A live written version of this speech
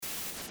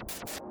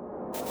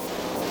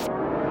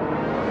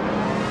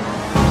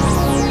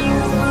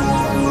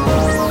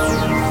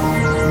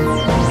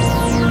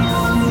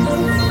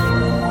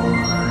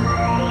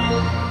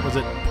Was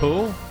it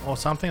pool or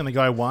something? And the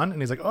guy won,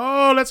 and he's like,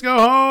 "Oh, let's go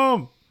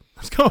home.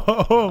 Let's go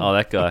home." Oh,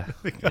 that guy.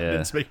 The guy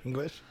didn't speak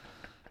English.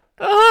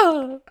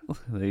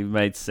 He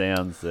made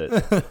sounds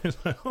that He's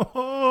like,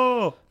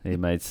 "Oh." he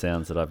made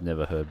sounds that I've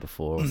never heard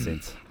before or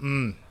since.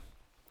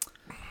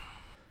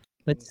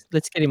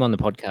 Let's get him on the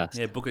podcast.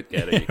 Yeah, book it,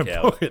 Gato, you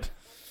coward. Book it.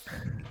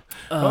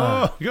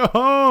 Oh, go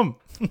home.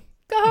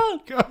 Go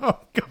home. Go home.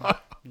 Go home.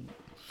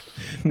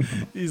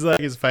 He's like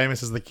as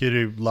famous as the kid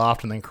who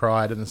laughed and then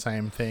cried in the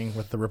same thing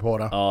with the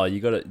reporter. Oh, you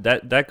got it.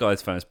 That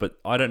guy's famous, but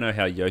I don't know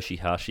how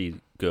Yoshihashi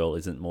girl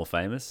isn't more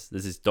famous.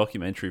 There's this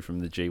documentary from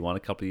the G1 a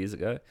couple of years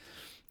ago.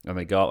 I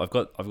mean, I've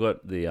got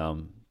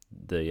the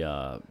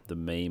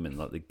meme and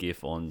like the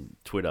GIF on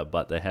Twitter,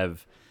 but they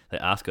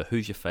ask her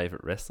who's your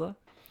favorite wrestler,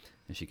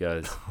 and she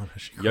goes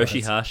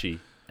Yoshihashi,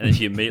 and then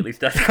she immediately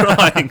starts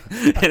crying,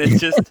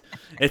 and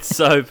it's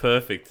so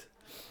perfect.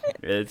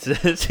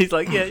 She's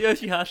like, yeah,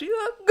 Yoshihashi.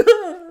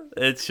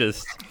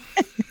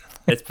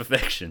 It's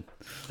perfection.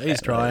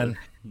 He's trying.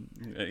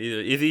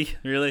 Is he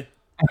really?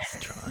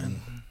 He's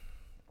trying.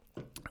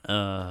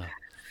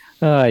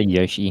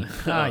 Yoshi.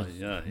 Yeah,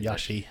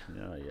 Yoshi.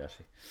 Yeah,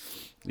 Yoshi.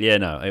 Yeah,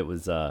 no, it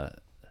was.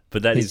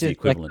 But that He's is the just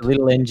equivalent. like a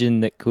little engine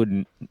that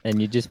couldn't, and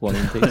you just want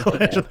him to.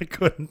 Imagine I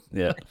couldn't.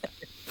 Yeah,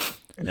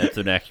 that's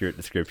an accurate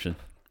description.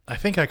 I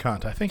think I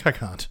can't.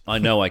 I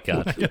know I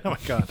can't. I know I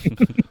can't.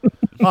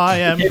 I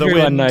am the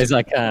Everyone wind. knows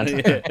I can't.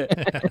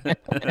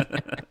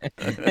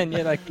 And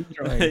yet I keep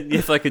trying.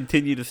 Yes, I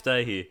continue to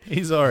stay here.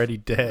 He's already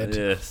dead.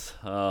 Yes.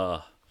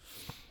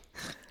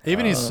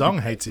 Even his song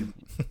hates him.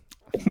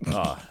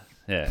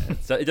 Yeah.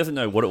 So it doesn't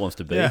know what it wants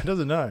to be. Yeah, it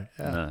doesn't know.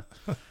 Yeah.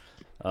 No.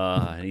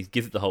 And he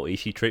gives it the whole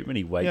Ishii treatment.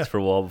 He waits Yeah. for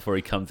a while before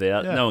he comes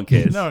out. Yeah. No one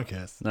cares. No one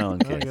cares. No one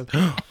cares.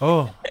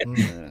 Oh.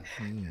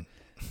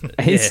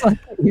 He's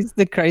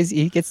the crazy.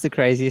 He gets the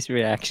craziest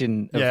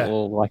reaction of Yeah.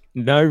 all. Like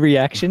no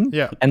reaction.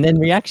 Yeah. And then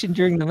reaction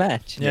during the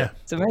match. Yeah.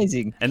 It's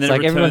amazing. And It's then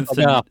like it everyone's returns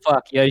like, to- "Oh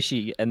fuck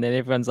Yoshi," and then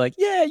everyone's like,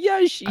 "Yeah,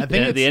 Yoshi." I And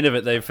think at the it's, end of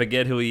it, they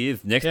forget who he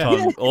is. Next Yeah.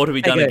 time, ought to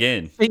be done Okay.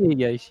 again. See you,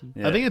 Yoshi.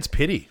 Yeah. I think it's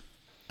pity.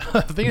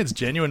 I think it's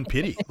genuine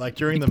pity. Like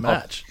during the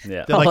match.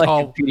 Yeah. They're like, I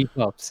oh, the beauty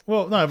pops.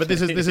 well, no, but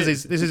this is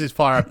his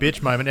fire up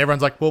bitch moment.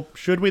 Everyone's like, well,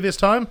 should we this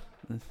time?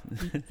 All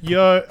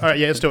right,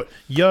 yeah, let's do it.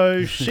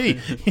 Yoshi.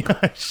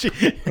 Yoshi.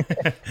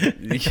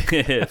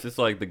 Yeah, it's just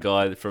like the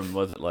guy from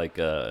was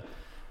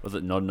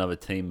it Not Another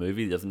Teen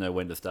Movie? He doesn't know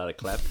when to start a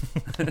clap.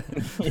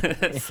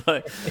 it's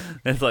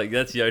like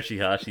that's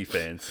Yoshihashi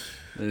fans.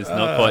 They're just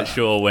not quite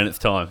sure when it's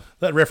time.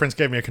 That reference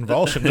gave me a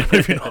convulsion. I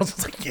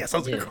was like, yes, I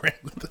was agreeing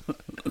with it.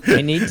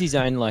 He needs his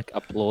own like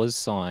applause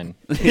sign.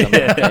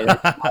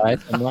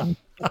 Someone.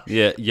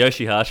 Yeah,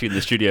 Yoshihashi in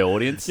the studio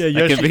audience. Yeah, That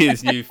Yoshi- can be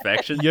his new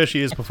faction.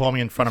 Yoshi is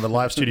performing in front of a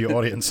live studio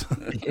audience.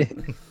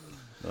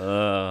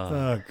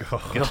 Oh,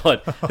 God. God,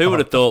 who would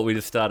have thought we'd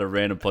have started a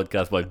random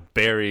podcast by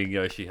burying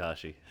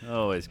Yoshihashi?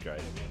 Always great.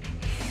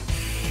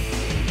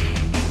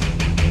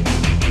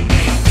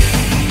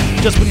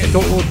 Just when you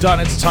thought all done,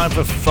 it's time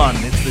for fun.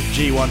 It's the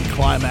G1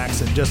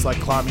 climax, and just like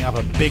climbing up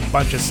a big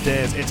bunch of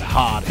stairs, it's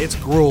hard, it's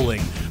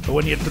grueling. But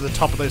when you get to the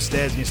top of those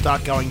stairs and you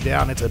start going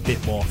down, it's a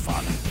bit more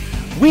fun.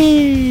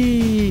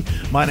 Whee!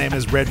 My name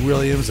is Red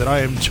Williams, and I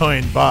am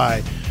joined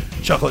by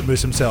Chocolate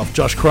Moose himself,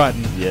 Josh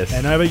Crichton. Yes.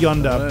 And over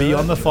yonder,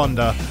 beyond the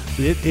Fonda,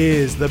 it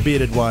is the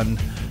bearded one,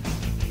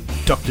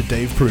 Dr.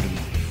 Dave Pruden.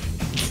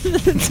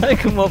 Take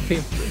him off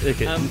him.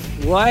 Okay.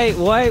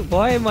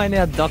 Why am I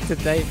now Dr.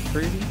 Dave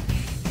Pruden?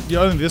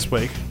 You're only this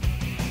week.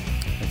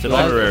 It's an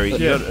honorary. Yeah.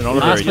 You got an honorary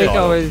Last week I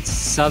title. was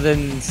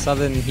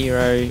Southern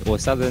Hero or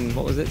Southern,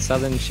 what was it?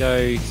 Southern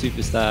Show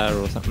Superstar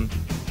or something.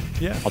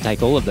 Yeah. I'll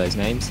take all of those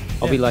names.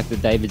 I'll be like the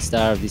David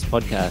Starr of this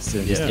podcast,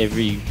 and just Yeah.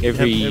 every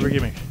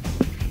gimmick.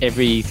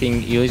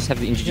 everything. You'll just have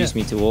to introduce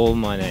me to all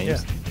my Yeah.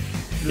 names.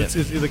 It's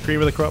the cream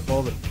of the crop,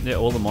 all the Yeah,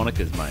 all the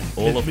monikers, mate.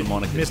 All of the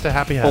monikers. Mr.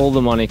 Happy Hat. All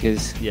the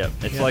monikers. Yeah,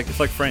 it's Yeah. like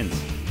Friends.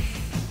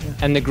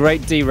 And the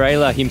great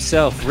derailer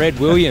himself, Red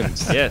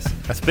Williams. Yes.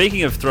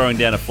 Speaking of throwing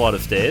down a flight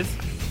of stairs.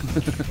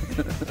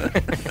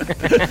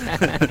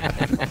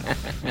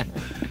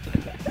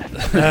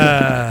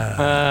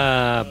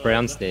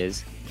 Brown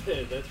stairs.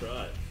 Yeah, that's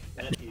right.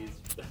 That is.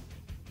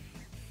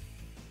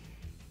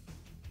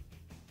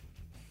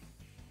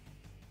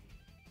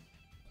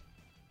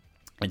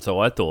 And so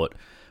I thought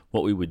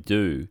what we would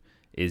do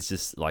is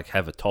just like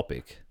have a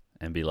topic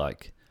and be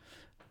like,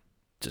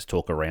 just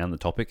talk around the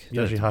topic.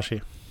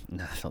 Yoshihashi.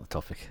 No, that's not the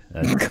topic.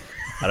 I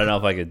don't know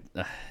if I could.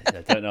 I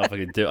don't know if I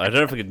could do. I don't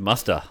know if I could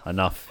muster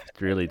enough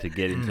really to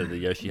get into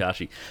the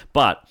Yoshihashi.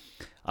 But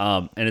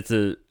and it's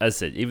as I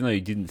said, even though you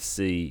didn't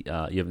see, you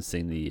haven't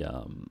seen the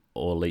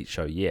All Elite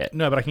show yet.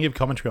 No, but I can give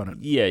commentary on it.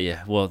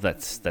 Yeah. Well,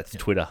 that's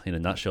Twitter in a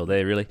nutshell.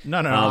 There, really. No,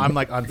 I'm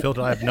like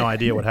unfiltered. I have no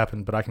idea what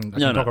happened, but I can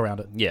talk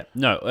around it. Yeah,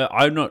 no,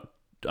 I'm not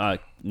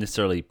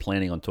necessarily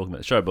planning on talking about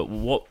the show, but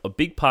what a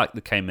big part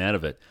that came out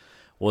of it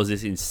was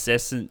this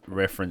incessant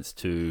reference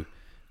to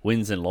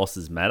wins and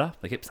losses matter.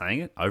 They kept saying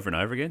it over and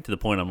over again to the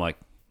point I'm like,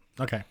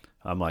 Okay.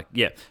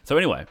 yeah. So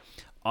anyway,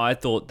 I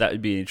thought that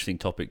would be an interesting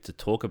topic to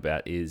talk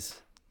about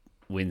is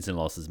wins and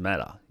losses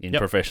matter in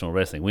professional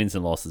wrestling. Wins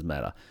and losses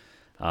matter.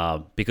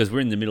 Because we're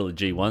in the middle of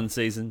G1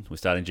 season. We're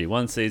starting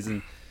G1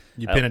 season.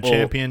 You pin a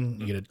champion,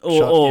 you get a or,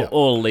 shot.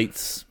 Or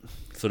elites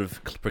sort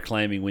of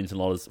proclaiming wins and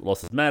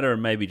losses matter,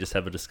 and maybe just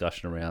have a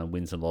discussion around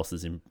wins and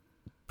losses in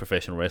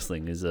professional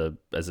wrestling as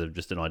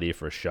just an idea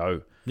for a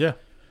show. Yeah.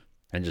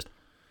 And just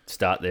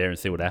start there and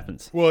see what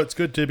happens. Well, it's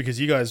good too because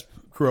you guys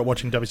grew up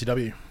watching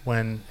WCW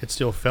when it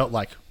still felt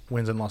like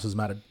wins and losses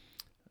mattered.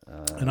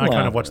 And I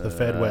kind of watched the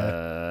Fed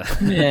where...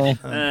 Yeah,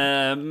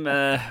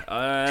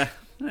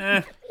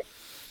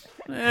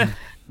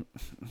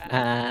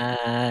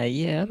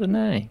 I don't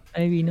know.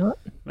 Maybe not.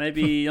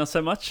 Maybe not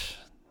so much.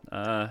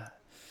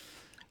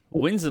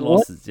 Wins and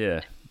losses,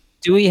 yeah.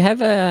 Do we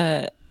have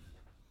a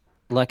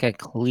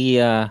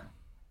clear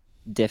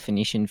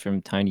definition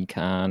from Tony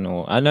Khan?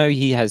 Or I know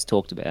he has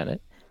talked about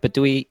it, but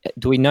do we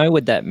know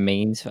what that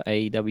means for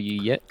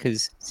AEW yet?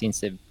 Because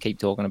since they keep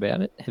talking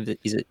about it,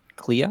 is it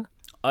clear?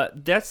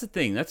 That's the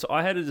thing.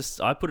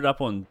 I put it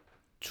up on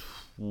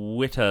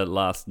Twitter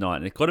last night,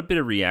 and it got a bit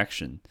of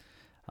reaction.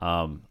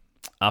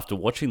 After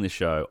watching the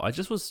show, I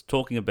just was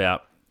talking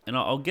about, and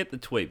I'll get the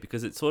tweet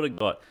because it sort of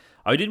got.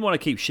 I didn't want to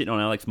keep shitting on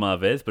Alex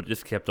Marvez, but it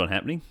just kept on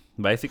happening,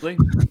 basically.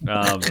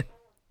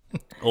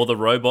 Or the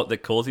robot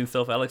that calls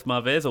himself Alex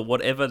Marvez, or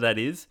whatever that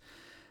is.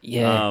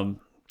 Yeah.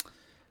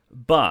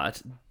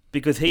 But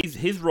because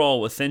his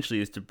role essentially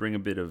is to bring a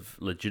bit of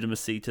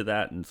legitimacy to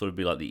that and sort of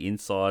be like the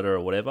insider or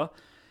whatever.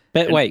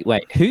 But wait,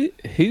 who?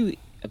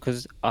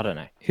 Because I don't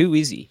know, who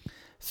is he?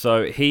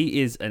 So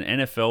he is an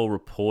NFL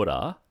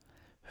reporter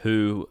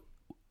who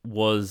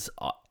was.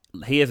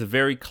 He has a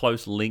very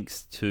close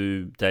links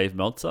to Dave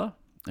Meltzer.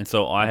 And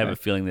so I have a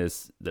feeling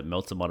that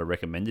Meltzer might have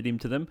recommended him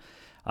to them.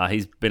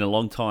 He's been a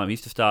long time. He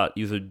used to start.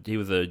 He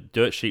was a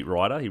dirt sheet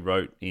writer. He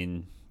wrote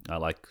in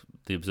like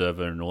the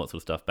Observer and all that sort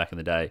of stuff back in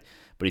the day.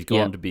 But he's gone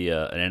on to be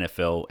an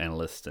NFL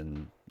analyst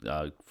and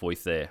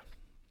voice there.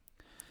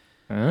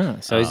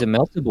 So he's a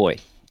Meltzer boy.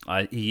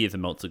 He is a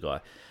Meltzer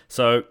guy.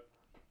 So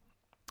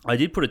I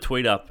did put a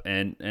tweet up,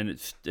 and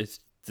it's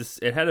just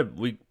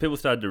people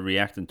started to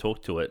react and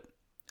talk to it,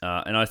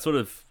 and I sort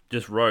of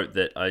just wrote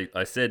that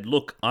I said,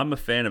 look, I'm a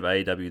fan of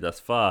AEW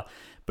thus far,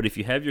 but if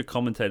you have your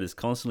commentators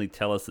constantly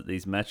tell us that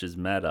these matches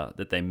matter,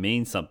 that they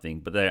mean something,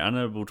 but they're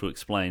unable to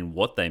explain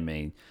what they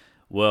mean,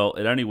 well,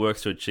 it only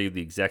works to achieve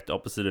the exact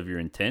opposite of your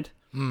intent.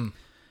 And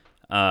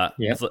I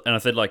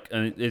said, like,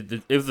 and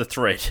it was a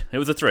thread. It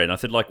was a thread. And I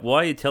said, like,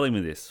 why are you telling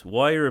me this?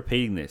 Why are you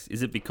repeating this?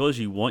 Is it because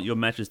you want your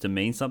matches to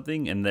mean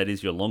something and that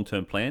is your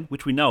long-term plan?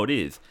 Which we know it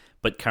is.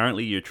 But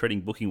currently you're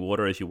treading booking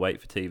water as you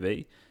wait for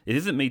TV. It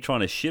isn't me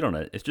trying to shit on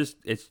it. It's just,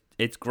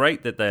 it's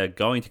great that they are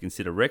going to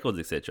consider records,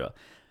 etc.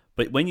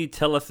 But when you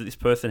tell us that this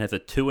person has a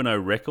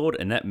 2-0 record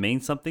and that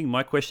means something,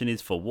 my question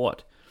is for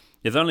what?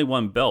 There's only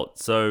one belt,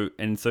 so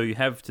you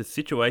have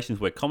situations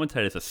where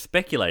commentators are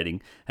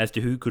speculating as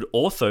to who could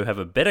also have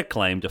a better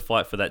claim to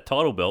fight for that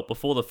title belt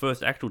before the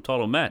first actual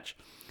title match.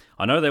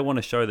 I know they want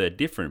to show they're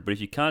different, but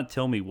if you can't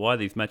tell me why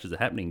these matches are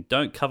happening,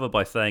 don't cover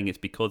by saying it's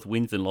because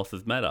wins and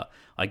losses matter.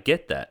 I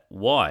get that.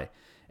 Why?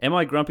 Am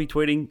I grumpy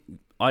tweeting?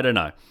 I don't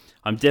know.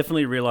 I'm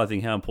definitely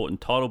realizing how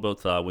important title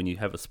belts are when you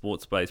have a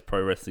sports-based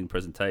pro wrestling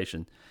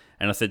presentation.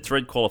 And I said,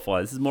 thread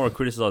qualifier. This is more a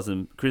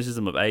criticism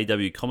of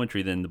AEW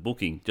commentary than the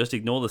booking. Just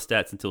ignore the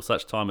stats until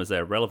such time as they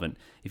are relevant.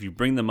 If you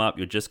bring them up,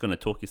 you're just going to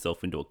talk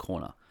yourself into a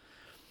corner.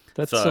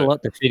 That's a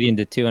lot to fit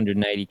into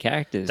 280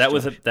 characters. That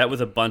was a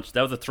bunch.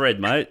 That was a thread,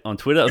 mate, on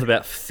Twitter. It was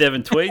about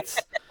 7 tweets,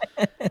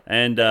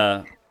 and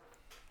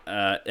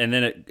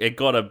then it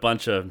got a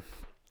bunch of.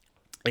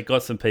 It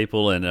got some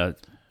people, and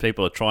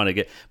people are trying to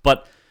get.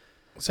 But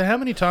so, how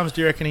many times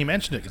do you reckon he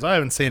mentioned it? Because I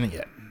haven't seen it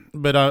yet.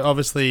 But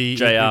obviously...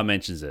 JR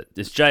mentions it.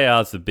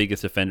 JR's the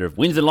biggest offender of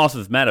wins and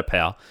losses matter,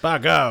 pal. By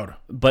God.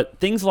 But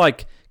things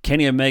like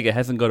Kenny Omega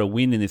hasn't got a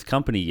win in this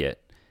company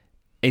yet.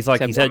 He's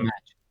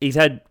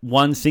had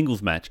one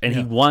singles match, and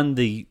he won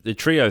the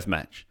trios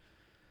match.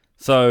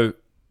 So,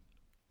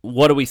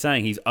 what are we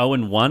saying? He's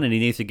 0-1, and he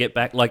needs to get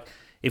back. Like,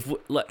 you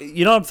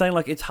know what I'm saying?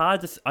 Like, it's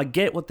hard to... I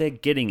get what they're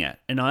getting at,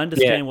 and I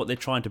understand what they're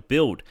trying to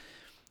build.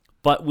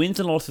 But wins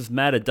and losses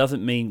matter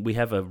doesn't mean we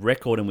have a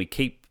record and we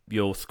keep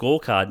your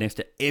scorecard next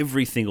to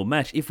every single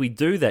match. If we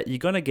do that, you're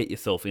going to get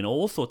yourself in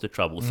all sorts of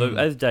trouble. So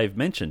as Dave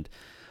mentioned,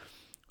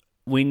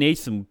 we need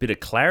some bit of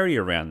clarity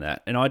around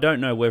that. And I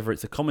don't know whether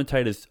it's the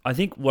commentators. I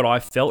think what I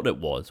felt it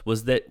was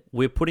that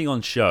we're putting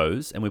on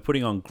shows and we're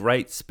putting on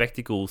great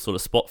spectacle sort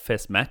of spot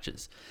fest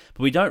matches,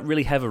 but we don't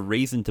really have a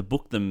reason to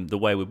book them the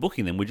way we're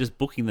booking them. We're just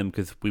booking them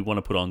because we want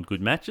to put on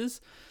good matches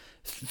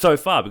so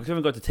far, because we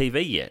haven't got to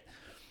TV yet.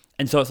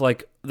 And so it's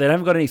like they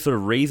haven't got any sort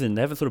of reason.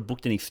 They haven't sort of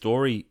booked any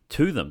story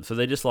to them. So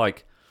they're just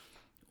like,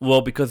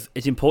 well, because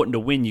it's important to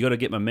win, you got to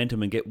get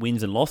momentum and get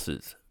wins and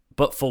losses.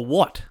 But for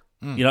what?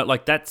 You know,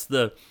 like that's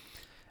the...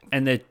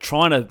 And they're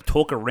trying to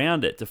talk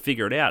around it to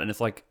figure it out. And it's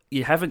like,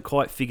 you haven't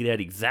quite figured out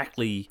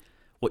exactly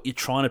what you're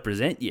trying to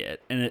present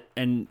yet. And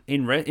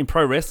in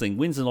pro wrestling,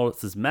 wins and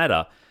losses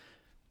matter.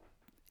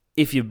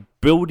 If you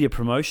build your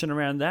promotion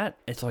around that,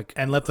 it's like...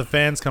 And let the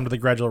fans come to the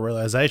gradual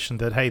realization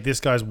that, hey,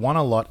 this guy's won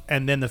a lot,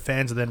 and then the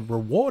fans are then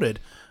rewarded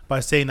by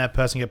seeing that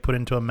person get put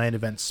into a main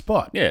event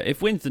spot. Yeah, if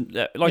wins...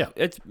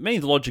 It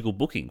means logical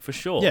booking, for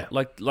sure. Yeah.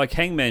 Like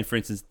Hangman, for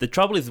instance. The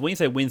trouble is, when you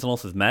say wins and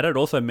losses matter, it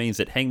also means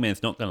that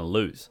Hangman's not going to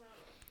lose.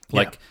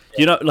 Like,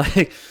 you know,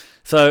 like...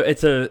 So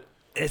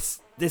there's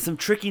some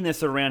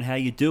trickiness around how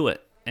you do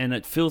it, and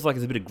it feels like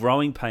there's a bit of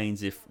growing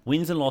pains. If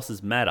wins and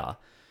losses matter,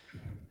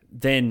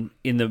 then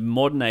in the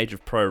modern age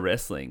of pro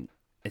wrestling,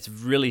 it's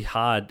really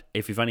hard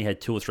if you've only had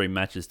 2 or 3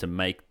 matches to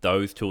make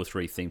those 2 or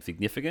 3 things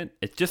significant.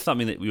 It's just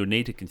something that you'll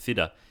need to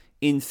consider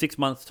in 6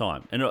 months'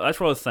 time. And that's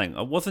what I was saying.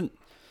 I wasn't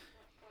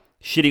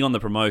shitting on the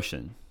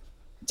promotion.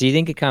 Do you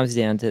think it comes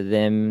down to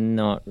them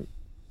not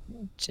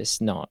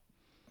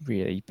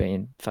really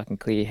being fucking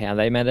clear how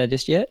they matter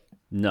just yet?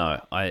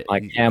 No,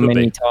 like how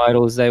many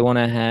titles they want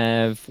to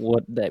have,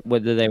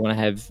 whether they want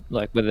to have,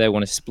 like whether they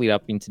want to split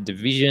up into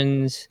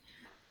divisions.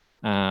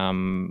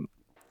 Who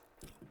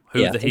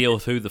the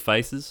heels, who the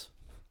faces?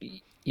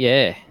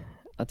 Yeah,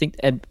 I think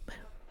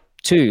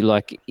too.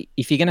 Like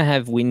if you're gonna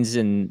have wins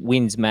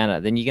matter,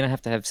 then you're gonna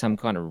have to have some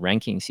kind of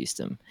ranking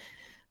system.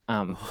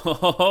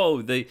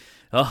 The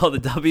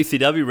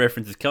WCW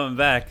reference is coming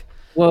back.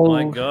 Well,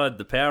 my God,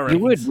 the power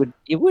rankings.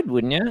 You would,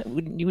 wouldn't you?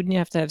 Wouldn't you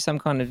have to have some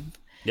kind of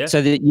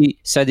so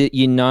that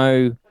you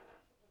know,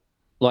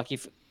 like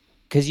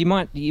because you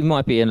might be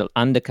an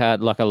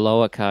undercard, like a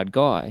lower card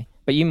guy,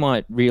 but you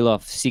might reel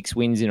off 6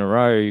 wins in a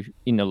row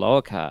in the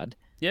lower card.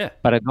 Yeah.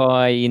 But a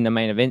guy in the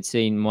main event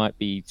scene might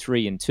be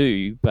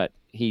 3-2, but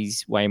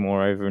he's way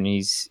more over and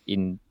he's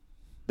in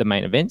the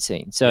main event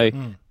scene. So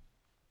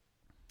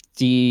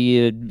do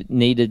you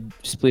need to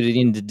split it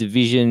into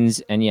divisions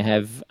and you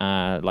have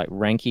like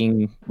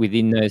ranking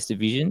within those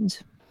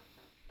divisions?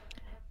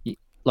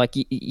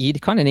 You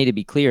kind of need to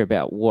be clear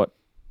about what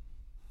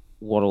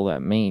all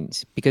that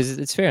means, because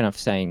it's fair enough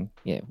saying,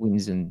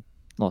 wins and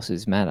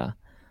losses matter.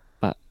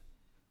 But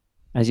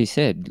as you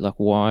said, like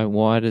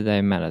why do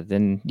they matter?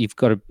 Then you've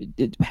got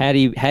to, how do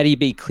you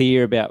be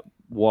clear about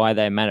why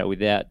they matter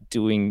without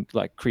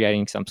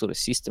creating some sort of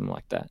system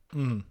like that?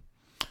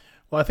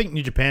 Well, I think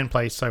New Japan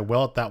plays so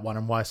well at that one,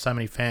 and why so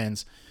many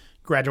fans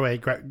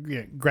gravitated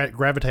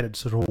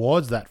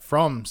towards that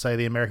from, say,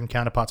 the American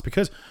counterparts,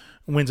 because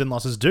wins and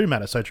losses do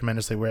matter so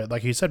tremendously. Where,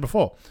 like you said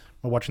before,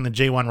 we're watching the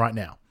G1 right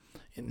now.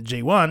 In the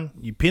G1,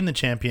 you pin the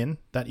champion.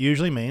 That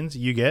usually means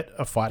you get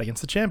a fight against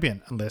the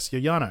champion, unless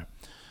you're Yano.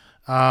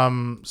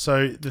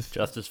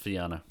 Justice for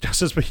Yano.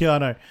 Justice for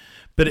Yano.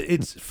 But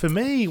it's, for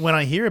me, when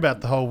I hear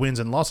about the whole wins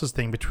and losses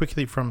thing,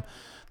 particularly from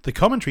the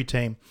commentary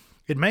team,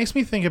 it makes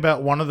me think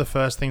about one of the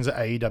first things that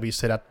AEW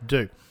set out to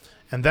do.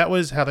 And that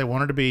was how they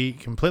wanted to be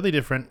completely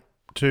different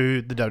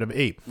to the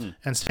WWE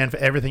and stand for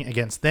everything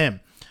against them.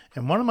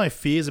 And one of my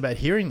fears about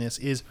hearing this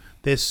is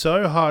they're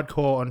so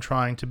hardcore on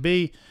trying to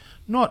be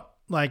not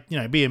like,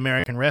 be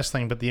American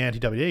wrestling, but the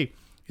anti-WWE,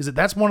 is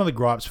that's one of the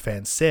gripes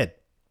fans said.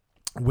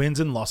 Wins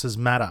and losses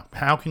matter.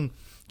 How can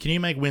you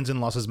make wins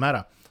and losses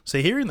matter? So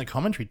hearing the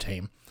commentary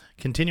team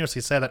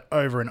continuously say that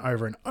over and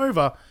over and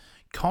over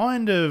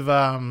kind of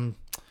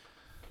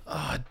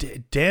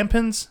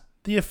dampens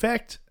the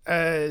effect.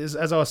 As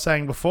I was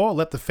saying before,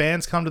 let the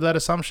fans come to that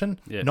assumption,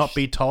 not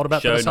be told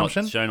about that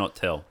assumption. Show, not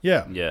tell.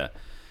 Yeah. Yeah.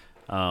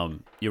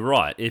 You're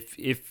right.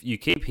 If you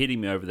keep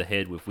hitting me over the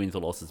head with wins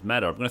or losses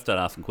matter, I'm going to start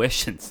asking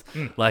questions.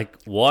 Like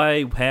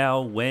why,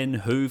 how, when,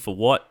 who, for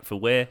what, for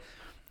where.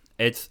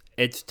 It's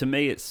to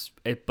me, here's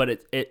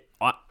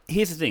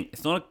the thing.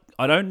 It's not.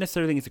 I don't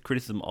necessarily think it's a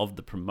criticism of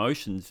the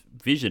promotion's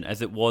vision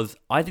as it was.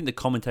 I think the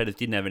commentators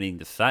didn't have anything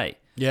to say.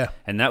 Yeah.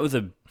 And that was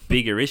a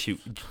bigger issue.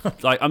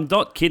 Like, I'm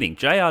not kidding.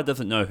 JR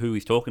doesn't know who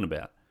he's talking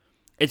about.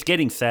 It's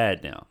getting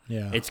sad now.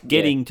 Yeah. It's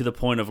getting to the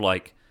point of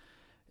like,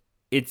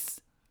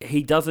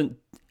 he doesn't,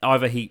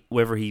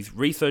 whether he's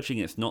researching,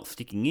 it's not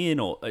sticking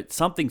in, or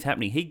something's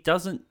happening. He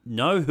doesn't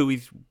know who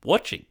he's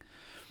watching.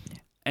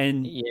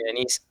 And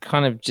he's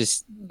kind of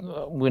just,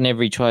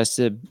 whenever he tries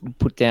to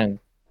put down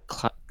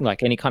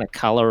like any kind of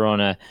color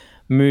on a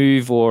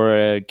move or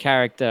a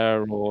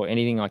character or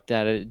anything like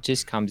that, it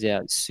just comes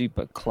out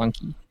super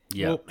clunky.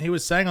 Yeah. Well, he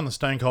was saying on the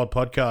Stone Cold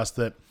podcast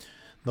that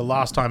the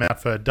last time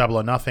out for Double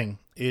or Nothing,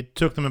 it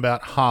took them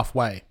about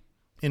halfway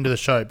into the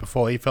show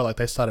before he felt like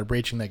they started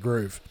breaching their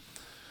groove.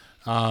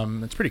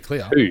 It's pretty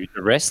clear. Who,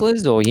 the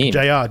wrestlers or him?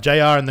 JR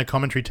and the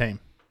commentary team.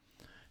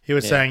 He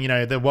was saying,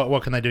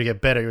 what can they do to get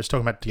better? He was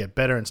talking about to get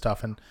better and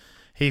stuff, and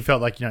he felt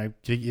like,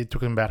 it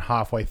took them about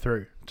halfway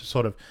through to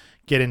sort of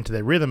get into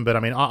their rhythm. But I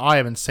mean, I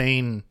haven't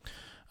seen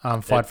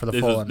Fight for the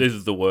Fallen. This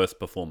is the worst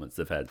performance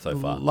they've had so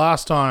far.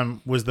 Last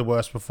time was the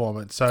worst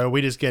performance, so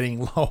we're just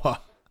getting lower.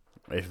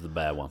 This is a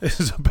bad one. This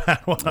is a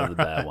bad one. This is a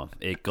bad one.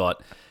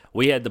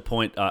 We had the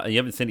point, you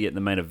haven't seen it yet in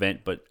the main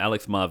event, but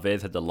Alex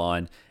Marvez had the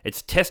line,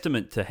 it's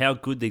testament to how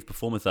good these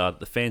performers are that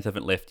the fans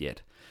haven't left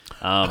yet.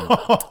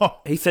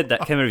 He said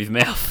that, came out of his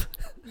mouth.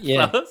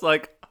 Yeah. So it's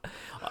like,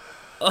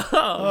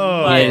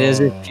 Oh. Yeah, there's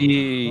a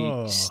few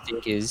Oh.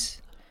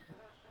 stickers.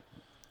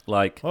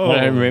 Like, Oh.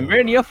 I don't remember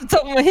any off the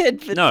top of my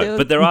head. But no,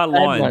 but there are bad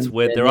lines ones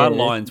where bad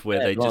lines.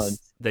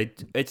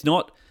 it's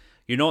not,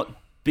 you're not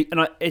big.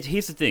 And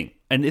here's the thing,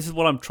 and this is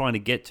what I'm trying to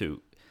get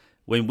to.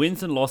 When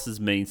wins and losses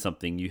mean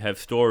something, you have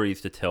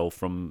stories to tell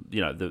from,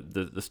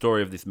 the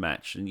story of this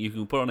match. And you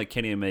can put on a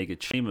Kenny Omega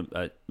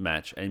Chima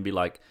match and be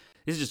like,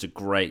 this is just a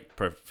great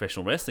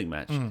professional wrestling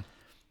match.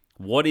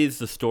 What is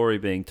the story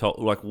being told?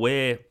 Like,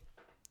 what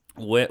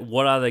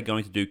are they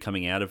going to do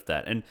coming out of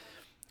that? And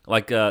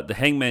like the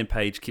Hangman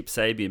Page Kip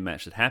Sabian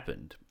match that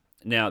happened.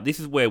 Now, this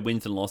is where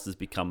wins and losses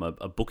become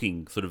a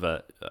booking, sort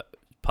of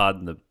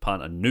pardon the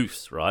pun, a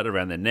noose, right,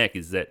 around their neck,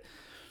 is that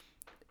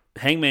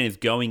Hangman is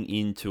going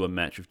into a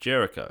match with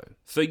Jericho.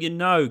 So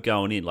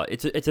going in, like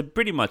it's a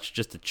pretty much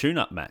just a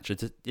tune-up match.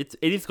 It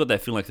is got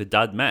that feeling like it's a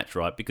dud match,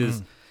 right?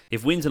 Because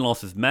if wins and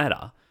losses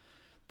matter,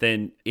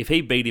 then if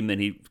he beat him, then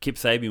Kip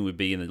Sabian would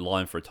be in the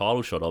line for a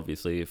title shot,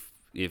 obviously,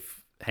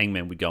 if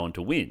Hangman would go on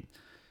to win.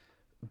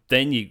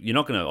 Then you're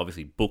not going to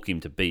obviously book him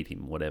to beat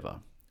him,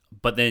 whatever.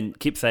 But then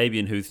Kip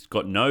Sabian, who's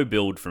got no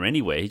build from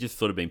anywhere, he's just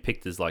sort of been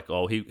picked as like,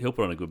 oh, he'll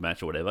put on a good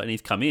match or whatever, and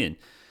he's come in.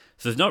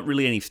 So there's not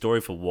really any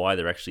story for why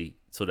they're actually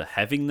sort of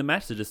having the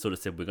match. They just sort of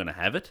said, we're going to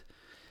have it.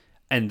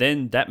 And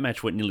then that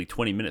match went nearly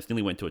 20 minutes,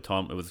 nearly went to a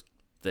time,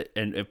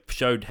 and it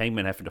showed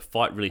Hangman having to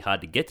fight really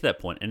hard to get to that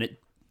point. And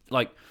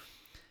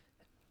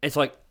it's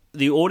like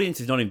the audience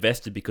is not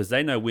invested because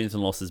they know wins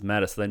and losses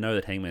matter, so they know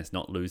that Hangman's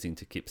not losing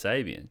to Kip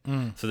Sabian.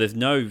 So there's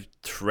no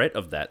threat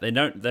of that. They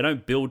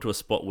don't build to a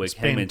spot where It's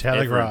been Hangman's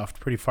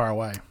telegraphed pretty far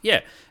away. Yeah,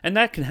 and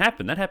that can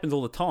happen. That happens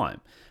all the time.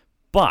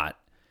 But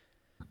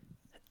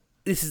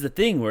this is the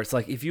thing where it's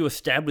like, if you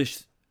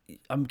establish,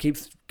 keep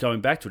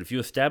going back to it, if you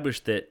establish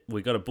that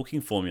we've got a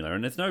booking formula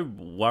and there's no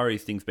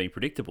worries things being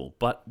predictable,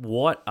 but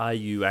what are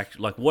you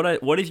actually, like,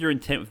 what is your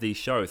intent with these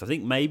shows? I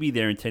think maybe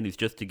their intent is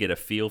just to get a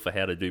feel for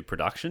how to do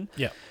production.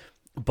 Yeah.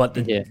 But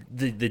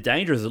the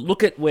danger is,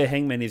 look at where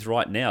Hangman is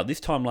right now. This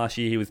time last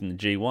year he was in the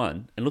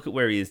G1, and look at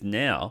where he is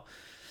now,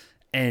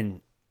 and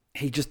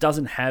he just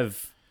doesn't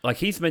have, like,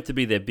 he's meant to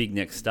be their big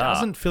next star.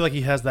 Doesn't feel like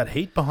he has that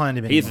heat behind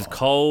him anymore. He's as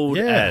cold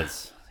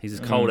as. He's as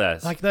cold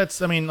as. Like, I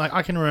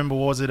can remember,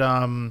 was it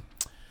All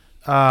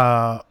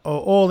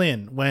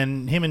In,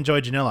 when him and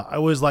Joey Janela, I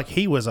was like,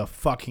 he was a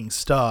fucking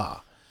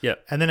star. Yeah.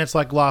 And then it's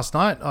like last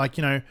night, like,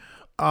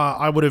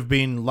 I would have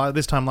been, like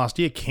this time last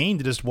year, keen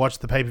to just watch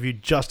the pay-per-view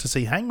just to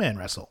see Hangman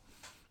wrestle.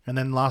 And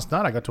then last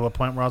night I got to a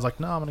point where I was like,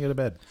 no, I'm going to go to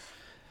bed.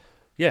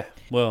 Yeah,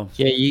 well.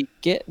 Yeah, you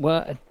get,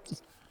 they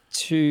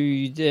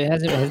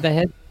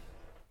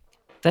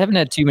haven't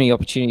had too many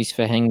opportunities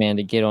for Hangman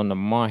to get on the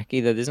mic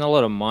either. There's not a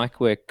lot of mic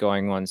work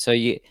going on. So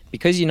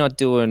because you're not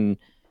doing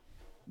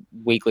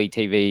weekly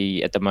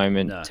TV at the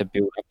moment to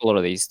build up a lot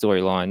of these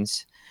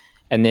storylines,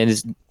 and then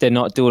they're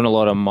not doing a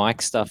lot of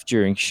mic stuff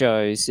during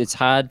shows, it's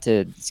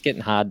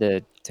getting hard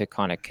to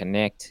kind of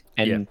connect.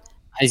 And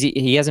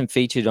he hasn't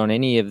featured on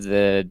any of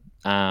the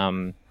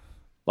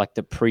like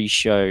the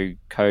pre-show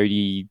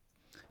Cody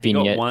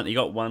vignette. He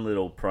got one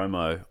little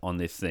promo on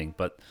this thing,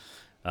 but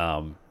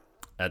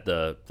at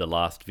the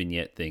last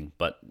vignette thing,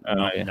 but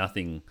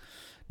nothing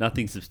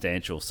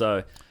substantial.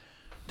 So,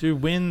 do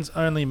wins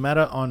only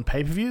matter on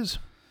pay-per-views?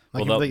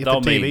 Like, well, if the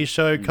TV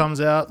show comes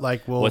out,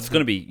 like, well, it's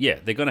going to be,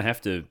 they're going to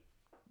have to.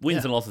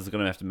 Wins and losses are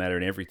going to have to matter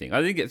in everything.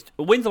 I think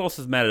wins and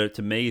losses matter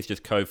to me is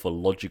just code for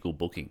logical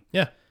booking.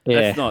 Yeah.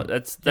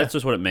 That's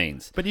just what it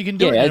means. But you can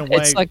do it in a way.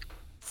 It's like,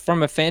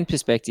 from a fan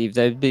perspective,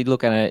 they'd be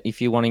looking at,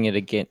 if you're wanting it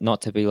again, not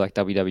to be like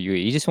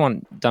WWE. You just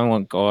don't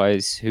want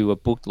guys who are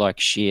booked like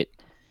shit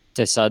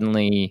to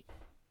suddenly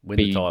win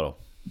the title,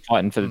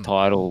 fighting for the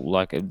title.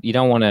 Like, you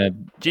don't want a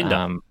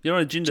Jinder. You don't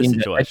want a Jinder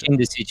situation. A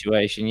Jinder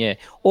situation, yeah.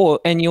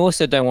 And you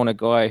also don't want a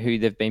guy who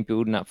they've been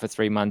building up for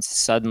 3 months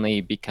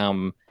suddenly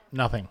become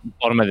nothing,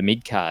 bottom of the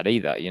mid card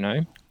either.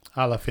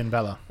 A la Finn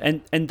Balor.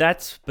 And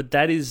that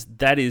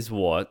is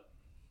what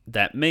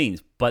that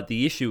means. But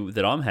the issue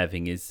that I'm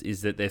having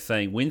is that they're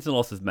saying wins and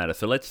losses matter.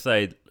 So let's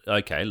say,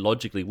 okay,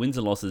 logically, wins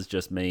and losses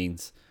just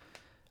means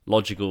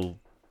logical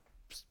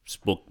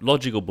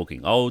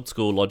booking, old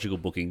school logical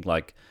booking,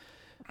 like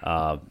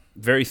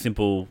very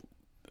simple.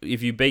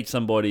 If you beat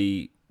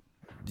somebody,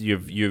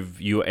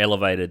 you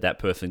elevated, that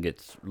person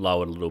gets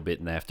lowered a little bit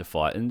and they have to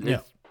fight,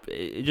 and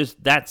it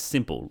just, that's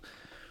simple.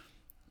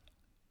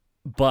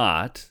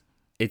 But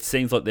it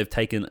seems like they've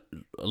taken,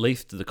 at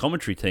least the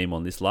commentary team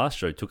on this last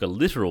show, took a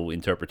literal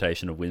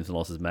interpretation of wins and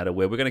losses matter,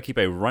 where we're going to keep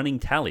a running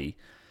tally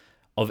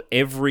of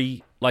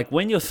every, like,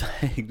 when you're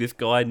saying this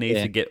guy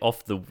needs to get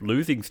off the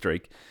losing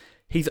streak,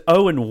 he's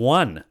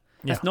 0-1.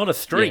 That's not a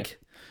streak.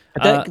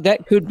 Yeah.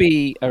 That could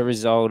be a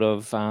result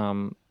of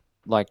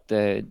like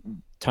the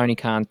Tony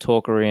Khan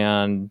talk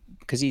around,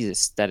 because he's a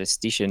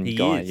statistician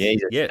guy. Yeah,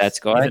 he's a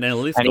stats guy. He's an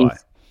analyst guy.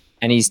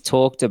 And he's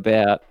talked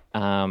about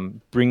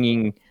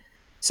bringing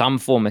some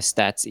form of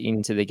stats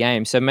into the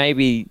game. So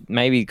maybe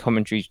the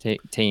commentary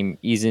team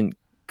isn't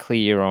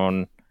clear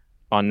on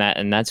that,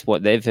 and that's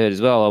what they've heard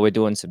as well. Oh, we're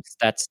doing some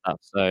stats stuff.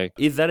 So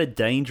is that a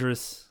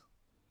dangerous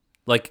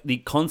like the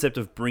concept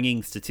of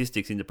bringing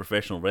statistics into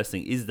professional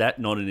wrestling, is that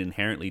not an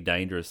inherently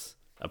dangerous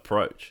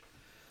approach?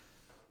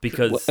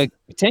 Because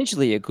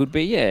Potentially it could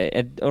be, yeah.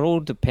 It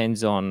all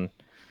depends on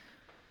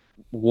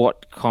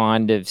what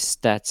kind of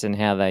stats and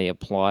how they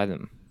apply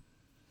them.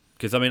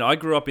 Because, I mean, I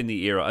grew up in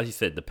the era, as you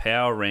said, the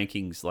power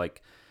rankings,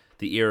 like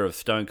the era of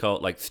Stone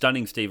Cold, like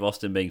stunning Steve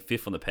Austin being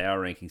fifth on the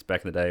power rankings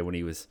back in the day when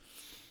he was,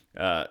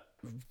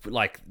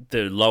 like,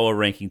 the lower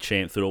ranking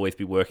champs would always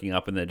be working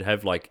up, and they'd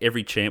have, like,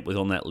 every champ was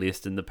on that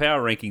list, and the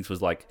power rankings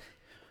was, like,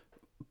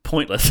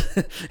 pointless.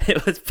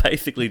 It was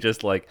basically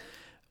just, like,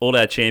 all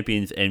our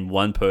champions and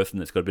one person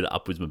that's got a bit of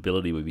upwards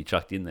mobility would be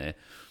chucked in there.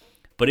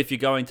 But if you're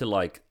going to,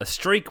 like, a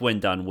streak when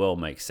done well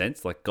makes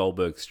sense, like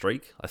Goldberg's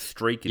streak. A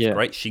streak is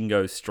great.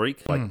 Shingo's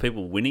streak, like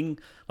people winning.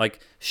 Like,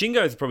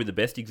 Shingo is probably the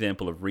best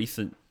example of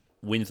recent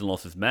wins and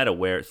losses matter,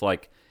 where it's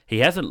like he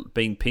hasn't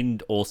been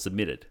pinned or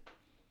submitted.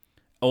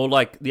 Or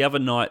like the other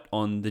night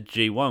on the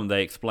G1,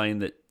 they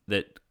explained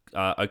that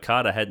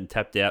Okada hadn't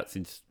tapped out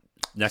since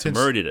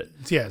Nakamura did it.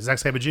 Yeah, Zack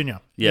Sabre Jr.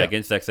 Yeah,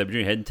 against Zack Sabre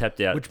Jr. Hadn't tapped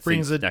out, which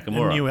brings since a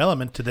Nakamura. new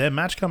element to their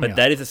match coming up.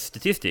 But that is a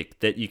statistic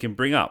that you can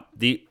bring up.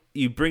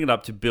 You bring it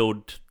up to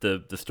build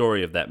the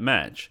story of that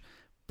match,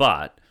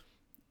 but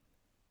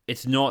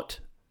it's not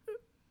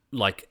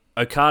like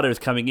Okada is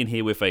coming in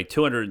here with a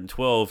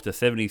 212 to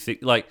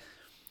 76. Like,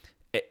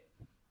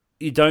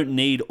 you don't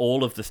need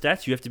all of the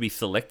stats. You have to be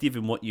selective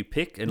in what you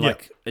pick, and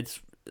like it's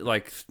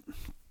like,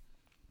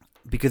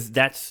 because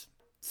that's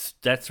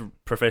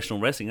professional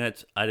wrestling.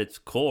 That's at its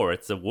core.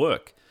 It's a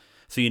work.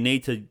 So you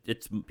need to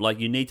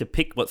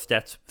pick what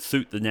stats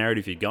suit the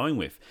narrative you're going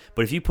with.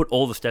 But if you put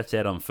all the stats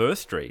out on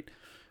First Street,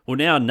 well,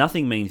 now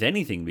nothing means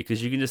anything,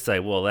 because you can just say,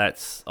 well,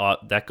 that's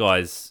that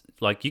guy's,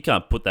 like, you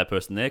can't put that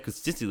person there because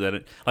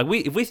statistically,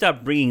 if we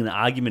start bringing an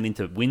argument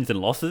into wins and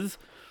losses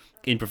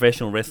in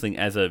professional wrestling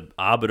as a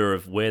arbiter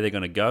of where they're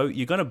going to go,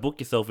 you're going to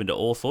book yourself into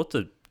all sorts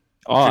of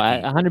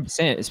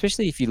 100%.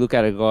 Especially if you look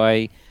at a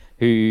guy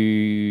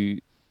who,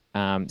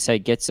 say,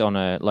 gets on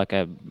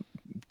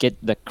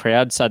the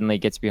crowd suddenly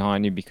gets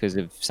behind him because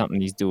of something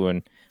he's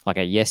doing, like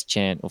a yes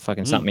chant or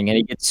fucking something, and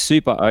he gets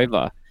super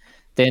over,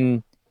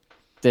 then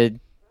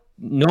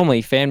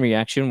normally fan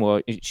reaction,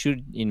 well, it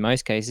should, in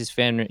most cases,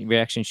 fan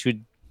reaction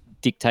should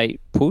dictate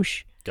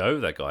push. Go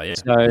with that guy, yeah.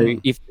 So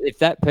if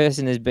that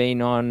person has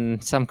been on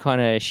some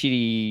kind of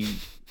shitty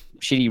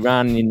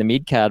run in the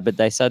mid card, but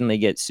they suddenly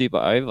get super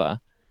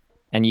over,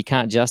 and you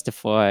can't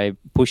justify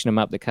pushing them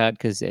up the card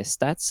because their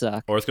stats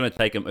suck. Or it's going to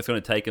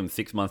take them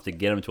 6 months to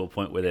get them to a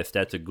point where their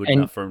stats are good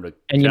enough for them to.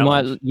 And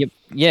challenge.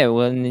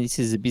 And this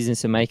is a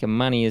business of making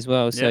money as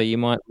well, so you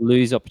might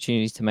lose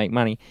opportunities to make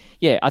money.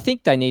 Yeah, I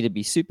think they need to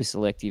be super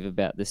selective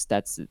about the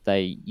stats that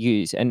they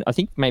use, and I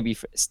think maybe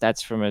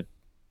stats from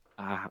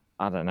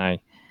I don't know,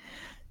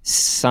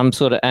 some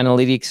sort of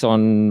analytics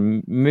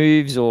on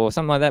moves or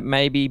something like that,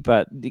 maybe.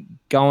 But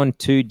going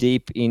too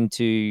deep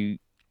into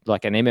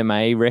like an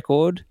MMA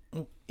record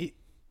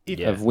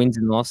of wins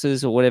and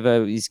losses or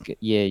whatever is,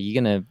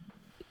 you're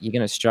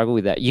gonna struggle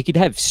with that. You could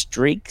have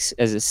streaks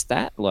as a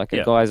stat, like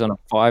a guy's on a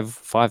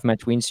five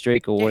match win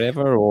streak or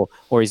whatever, or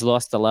he's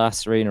lost the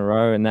last 3 in a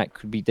row, and that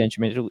could be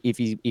detrimental if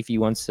he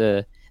wants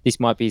to. This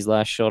might be his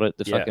last shot at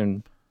the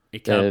fucking. He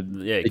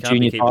can't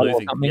junior keep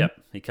losing.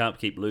 He can't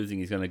keep losing.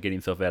 He's going to get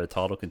himself out of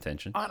title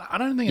contention. I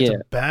don't think it's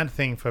a bad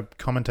thing for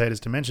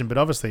commentators to mention, but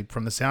obviously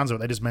from the sounds of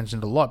it, they just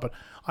mentioned a lot. But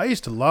I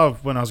used to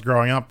love, when I was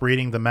growing up,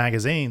 reading the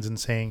magazines and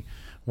seeing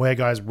where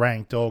guys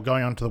ranked, or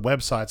going onto the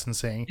websites and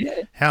seeing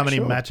how many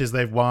matches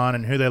they've won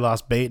and who they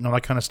last beat and all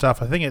that kind of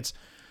stuff. I think it's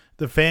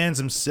the fans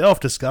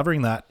themselves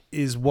discovering that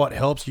is what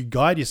helps you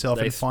guide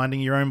yourself in finding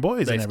your own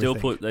boys. They still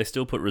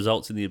put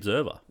results in the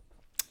Observer.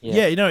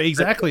 Yeah,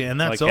 exactly,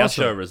 and that's like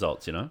also show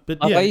results, But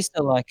I used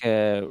to like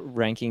a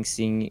rankings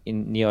thing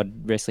in the odd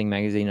wrestling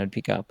magazine I'd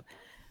pick up,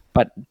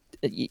 but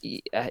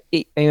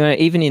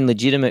even in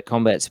legitimate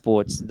combat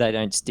sports, they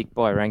don't stick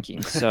by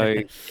rankings. So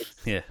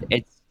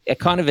it's a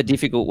kind of a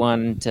difficult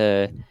one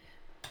to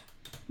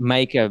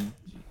make a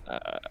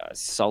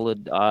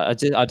solid. I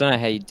don't know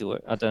how you do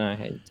it.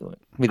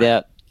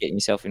 Without getting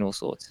yourself in all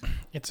sorts.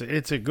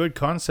 It's a good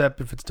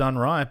concept if it's done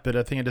right, but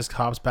I think it just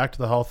harps back to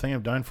the whole thing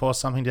of don't force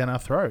something down our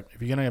throat.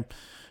 If you're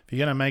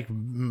gonna make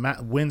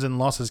wins and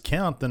losses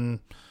count,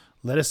 then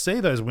let us see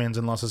those wins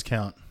and losses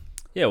count.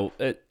 Yeah, well,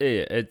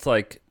 it's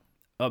like,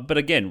 but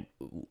again,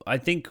 I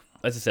think,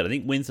 as I said, I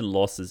think wins and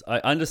losses,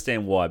 I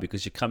understand why,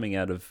 because you're coming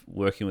out of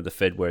working with the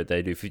Fed where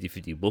they do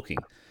 50-50 booking.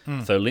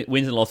 So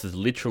wins and losses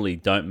literally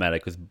don't matter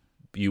because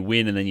you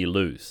win and then you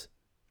lose.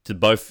 To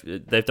both,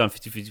 they've done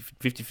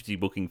 50-50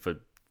 booking for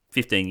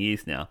 15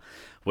 years now,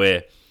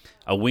 where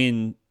a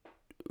win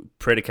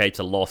predicates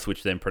a loss,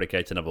 which then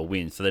predicates another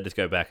win. So they just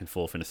go back and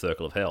forth in a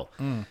circle of hell.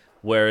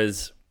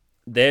 Whereas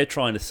they're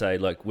trying to say,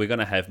 like, we're going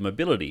to have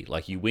mobility.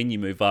 Like, you win, you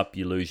move up,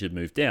 you lose, you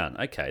move down.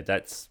 Okay,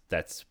 that's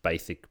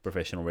basic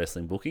professional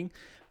wrestling booking.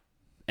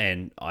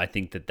 And I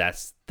think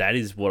that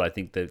is what I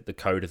think the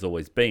code has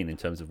always been in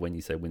terms of when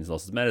you say wins,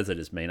 losses, matters. They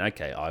just mean,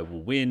 okay, I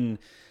will win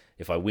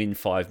if I win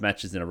 5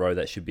 matches in a row,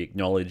 that should be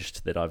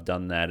acknowledged that I've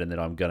done that and that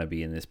I'm going to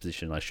be in this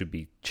position. I should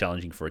be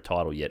challenging for a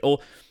title yet. Or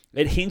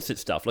it hints at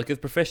stuff. Like as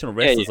professional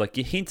wrestlers, like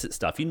you hint at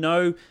stuff. You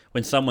know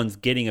when someone's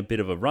getting a bit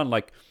of a run.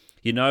 Like,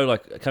 you know,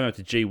 like coming up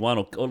to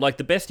G1 or like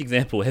the best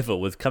example ever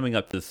was coming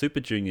up to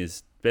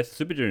the best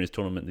Super Juniors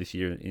tournament this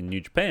year in New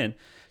Japan.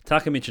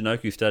 Taka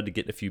Michinoku started to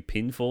get a few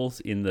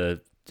pinfalls in the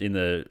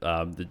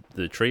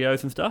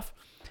trios and stuff.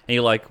 And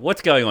you're like,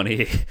 what's going on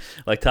here?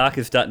 Like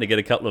Taka's starting to get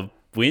a couple of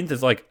wins.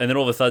 It's like, and then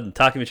all of a sudden,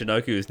 Taka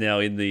Michinoku is now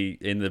in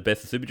the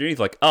best of Super Juniors.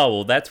 Like, oh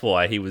well, that's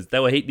why they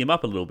were heating him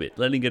up a little bit,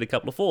 letting him get a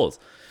couple of falls.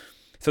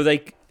 So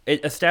it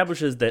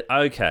establishes that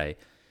okay,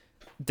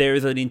 there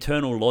is an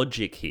internal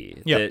logic here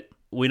that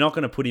we're not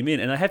going to put him in.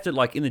 And they have to,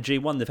 like in the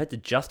G1, they've had to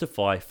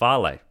justify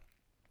Fale.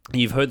 And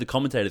you've heard the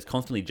commentators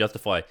constantly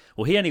justify,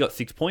 well, he only got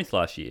 6 points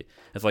last year.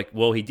 It's like,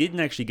 well, he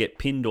didn't actually get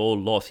pinned or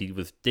lost. He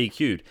was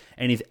DQ'd.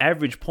 And his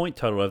average point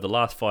total over the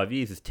last 5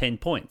 years is 10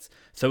 points.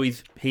 So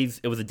it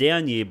was a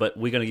down year, but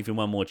we're going to give him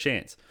one more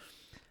chance.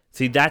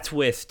 See, that's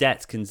where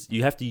stats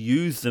you have to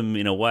use them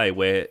in a way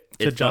where...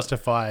 To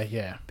justify,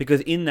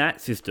 Because in that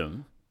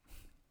system,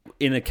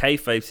 in a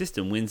kayfabe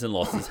system, wins and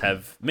losses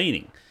have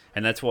meaning.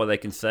 And that's why they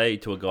can say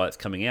to a guy that's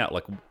coming out,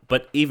 like,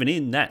 but even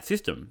in that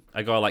system,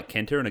 a guy like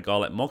Kenta and a guy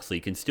like Moxley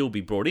can still be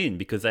brought in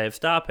because they have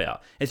star power.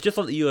 It's just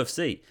like the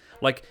UFC.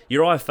 Like,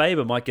 Uriah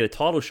Faber might get a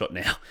title shot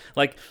now.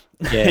 Like,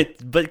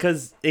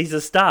 because he's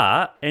a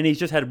star and he's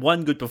just had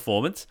one good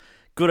performance,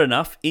 good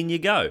enough, in you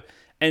go.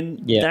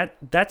 And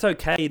that's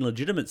okay in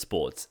legitimate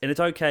sports. And it's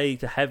okay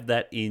to have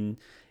that in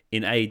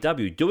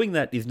AEW. Doing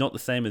that is not the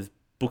same as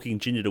booking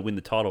Jinder to win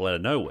the title out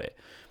of nowhere.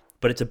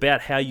 But it's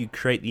about how you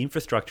create the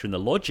infrastructure and the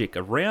logic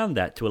around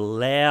that to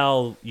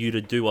allow you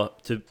to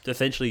to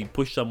essentially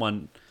push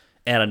someone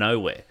out of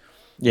nowhere.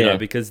 You know,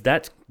 because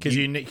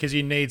you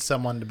need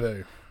someone to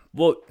boo.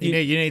 Well, you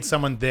need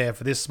someone there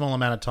for this small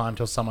amount of time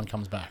till someone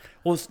comes back.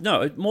 Well,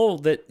 no, it's more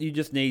that you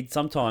just need.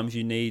 Sometimes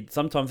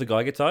the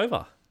guy gets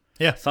over.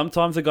 Yeah.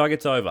 Sometimes the guy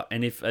gets over,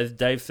 and as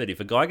Dave said, if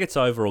a guy gets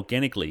over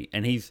organically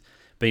and he's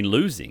been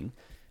losing,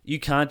 you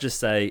can't just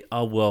say,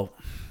 "Oh well,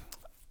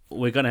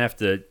 we're going to have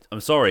to,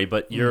 I'm sorry,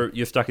 but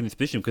you're stuck in this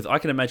position," because I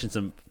can imagine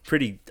some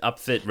pretty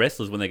upset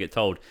wrestlers when they get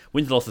told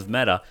wins and losses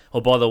matter.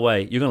 Oh, by the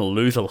way, you're going to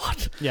lose a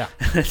lot. Yeah.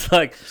 It's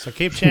like... So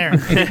keep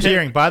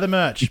cheering. Buy the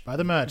merch. But,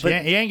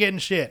 he ain't getting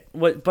shit.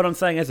 But I'm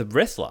saying as a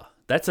wrestler,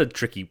 that's a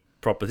tricky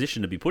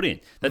proposition to be put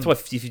in. That's why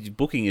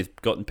booking has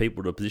gotten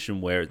people to a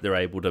position where they're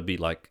able to be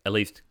like at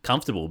least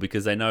comfortable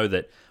because they know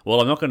that,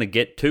 well, I'm not going to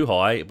get too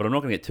high, but I'm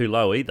not going to get too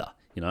low either,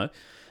 you know?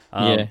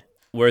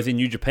 Whereas in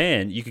New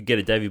Japan, you could get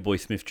a Davey Boy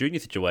Smith Jr.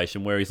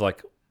 situation where he's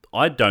like,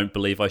 I don't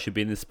believe I should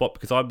be in this spot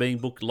because I'm being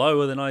booked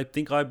lower than I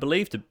think I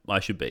believed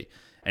I should be.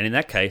 And in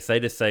that case, they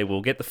just say,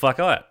 well, get the fuck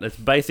out. That's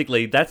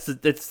basically,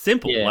 it's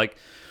simple. Yeah. Like,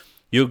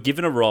 you're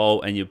given a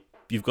role and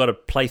you've got a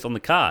place on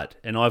the card.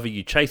 And either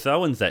you Chase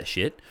Owens that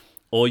shit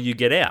or you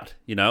get out,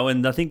 you know?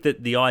 And I think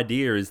that the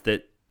idea is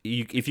that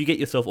if you get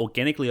yourself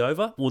organically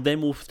over, well,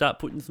 then we'll start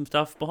putting some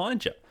stuff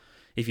behind you.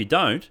 If you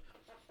don't,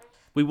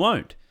 we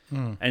won't.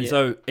 And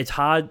so it's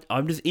hard.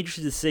 I'm just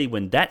interested to see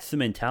when that's the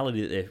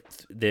mentality that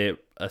they're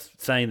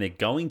saying they're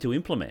going to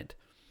implement.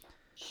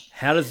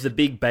 How does the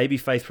big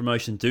babyface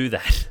promotion do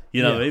that?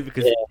 You know what I mean?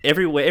 Because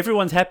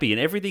everyone's happy and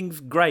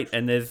everything's great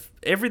and it's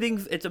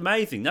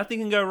amazing. Nothing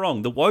can go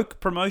wrong. The woke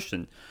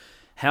promotion,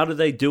 how do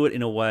they do it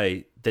in a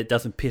way that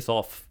doesn't piss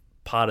off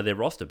part of their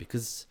roster?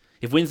 Because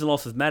if wins and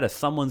losses matter,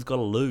 someone's got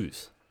to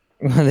lose.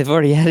 Well, they've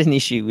already had an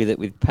issue with it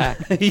with Pac.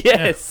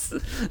 Yes.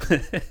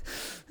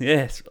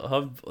 Yes.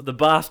 The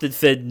bastard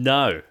said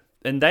no.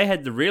 And they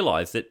had to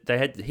realise that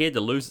he had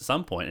to lose at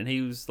some point, and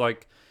he was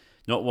like,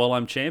 not while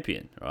I'm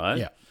champion, right?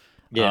 Yeah.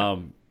 Yeah.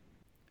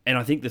 And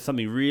I think there's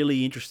something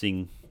really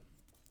interesting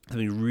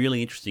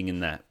in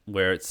that,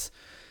 where it's...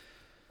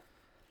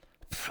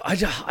 I'm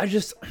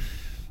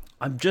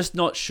just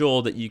not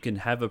sure that you can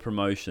have a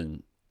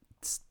promotion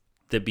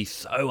that be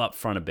so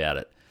upfront about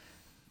it.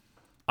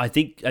 I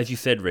think, as you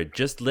said, Red,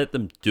 just let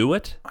them do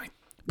it.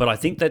 But I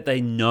think that they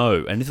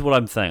know, and this is what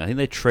I'm saying, I think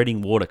they're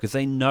treading water because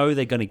they know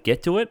they're going to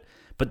get to it,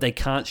 but they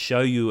can't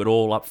show you it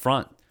all up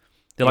front.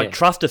 They're like,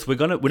 trust us, we're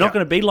not going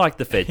to be like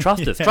the Fed.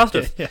 Trust us.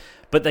 Yeah.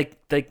 But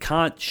they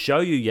can't show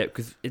you yet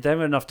because they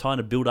haven't enough time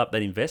to build up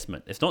that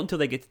investment. It's not until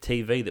they get to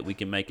TV that we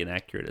can make an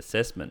accurate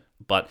assessment.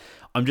 But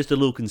I'm just a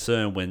little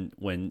concerned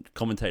when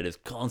commentators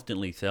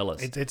constantly tell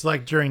us. It's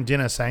like during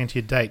dinner saying to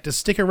your date, just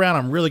stick around,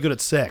 I'm really good at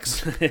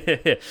sex.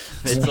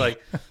 It's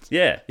like,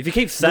 if you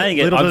keep saying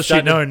it... Little does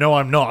she know, no,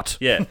 I'm not.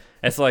 Yeah,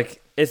 it's like...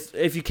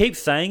 if you keep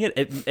saying it,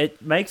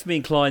 it makes me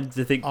inclined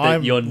to think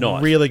that you're not.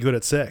 I'm really good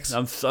at sex.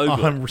 I'm so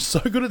good. I'm so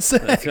good at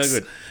sex. That's so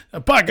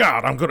good. By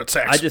God, I'm good at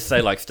sex. I just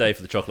say, like, stay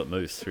for the chocolate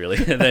mousse, really.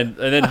 And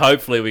then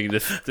hopefully we can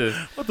just...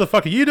 What the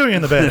fuck are you doing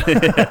in the bed?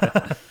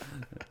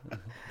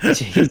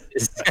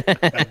 Jesus.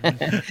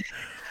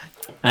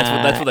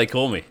 That's what they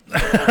call me.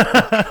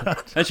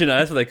 Actually, no,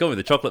 that's what they call me,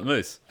 the chocolate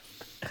mousse.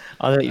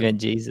 I thought you meant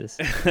Jesus.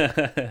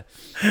 Yeah.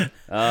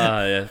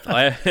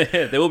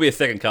 There will be a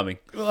second coming.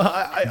 Well,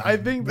 I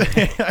think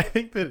I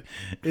think that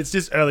it's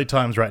just early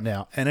times right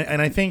now, and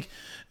I think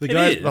the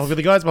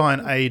guys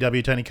behind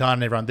AEW, Tony Khan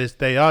and everyone,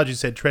 they are, as you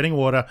said, treading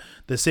water.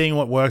 They're seeing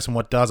what works and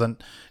what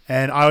doesn't,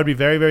 and I would be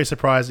very, very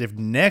surprised if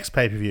next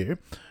pay-per-view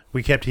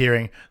we kept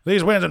hearing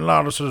these wins and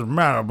losses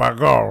matter by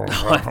God.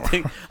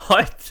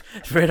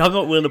 Fred, I'm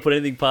not willing to put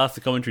anything past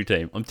the commentary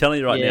team. I'm telling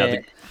you right now,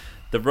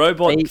 the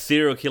robot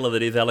serial killer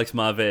that is Alex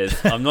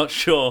Marvez, I'm not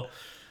sure.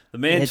 The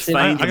man's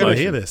feigned I gotta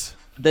hear this.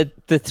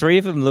 The three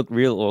of them look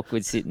real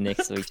awkward sitting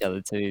next to each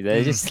other too.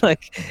 They're just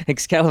like,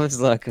 Excalibur's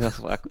like, oh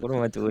fuck, what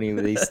am I doing here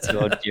with these two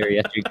odd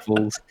geriatric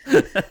fools?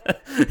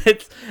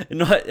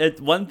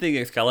 It's one thing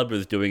Excalibur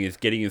is doing is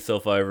getting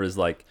himself over as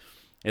like,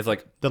 it's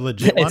like the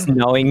legit one. It's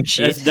knowing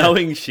shit. It's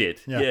knowing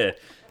shit. Yeah. Yeah.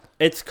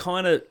 It's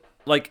kind of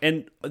like,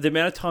 and the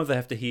amount of times I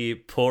have to hear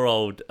poor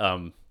old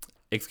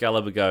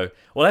Excalibur go,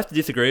 well, I have to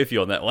disagree with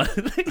you on that one.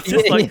 It's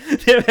just like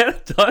the amount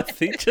of times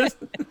he just,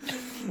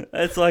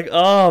 it's like,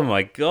 oh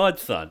my God,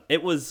 son.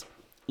 It was,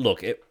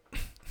 look,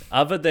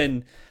 other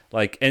than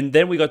like, and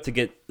then we got to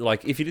get,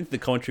 like, if you didn't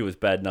think the commentary was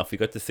bad enough, we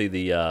got to see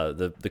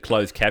the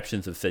closed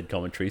captions of said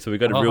commentary. So we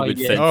got a real good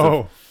sense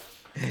of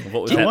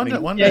what was happening.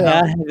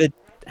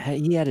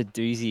 He had a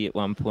doozy at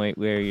one point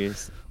where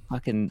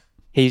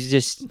he's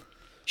just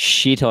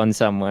shit on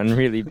someone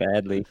really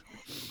badly.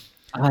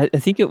 I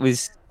think it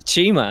was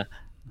Chima.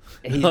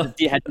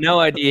 He had no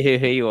idea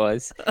who he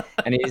was,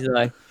 and he's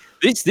like,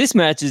 "This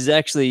match is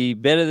actually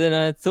better than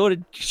I thought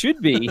it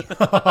should be."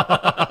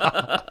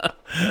 What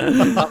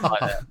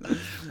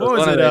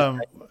was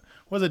it?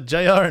 Was it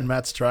JR and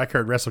Matt Striker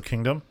at Wrestle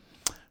Kingdom,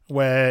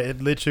 where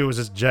it literally was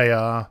just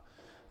JR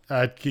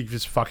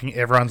just fucking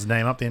everyone's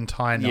name up the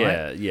entire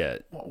night? Yeah.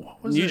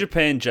 New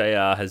Japan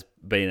JR has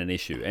been an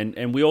issue,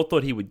 and we all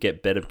thought he would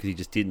get better because he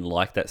just didn't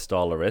like that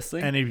style of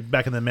wrestling. And he's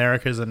back in the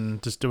Americas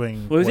and just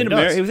doing. Well,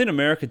 he was in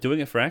America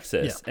doing it for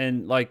Access,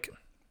 and like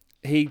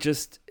he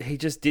just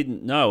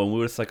didn't know, and we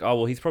were just like, oh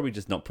well, he's probably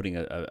just not putting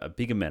a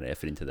big amount of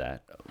effort into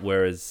that.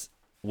 Whereas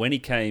when he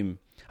came,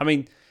 I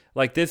mean,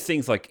 like there's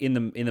things like in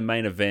the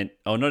main event,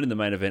 or not in the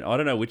main event, I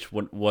don't know which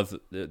one was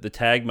the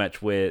tag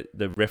match where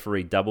the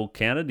referee double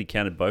counted. He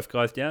counted both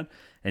guys down,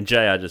 and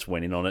JR just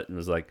went in on it and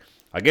was like,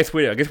 I guess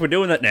we're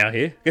doing that now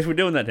here. I guess we're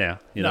doing that now.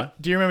 You know?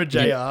 Do you remember JR?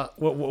 Yeah.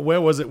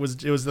 Where was it? I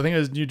think it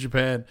was New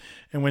Japan,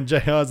 and when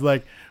JR's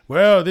like,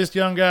 "Well, this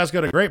young guy's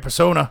got a great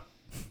persona."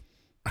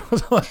 I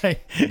was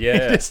like,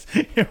 yeah,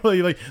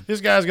 like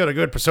this guy's got a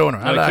good persona.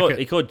 I like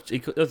it.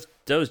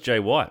 That was Jay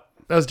White.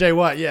 That was Jay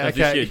White. Yeah,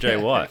 okay. Jay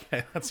White.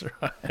 Okay, that's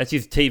right. That's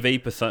his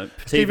TV persona.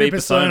 TV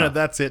persona.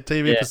 That's it.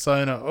 TV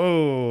persona.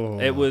 Oh,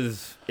 it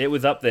was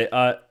up there.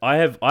 I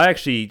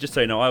actually, just so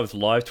you know, I was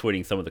live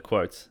tweeting some of the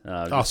quotes.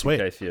 Sweet. In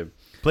case you.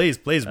 Please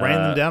rain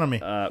them down on me.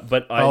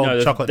 But I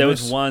know there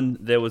was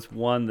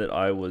one that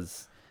I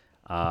was.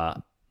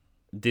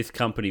 This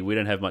company, we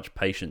don't have much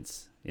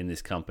patience in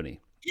this company.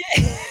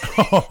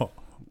 Yeah.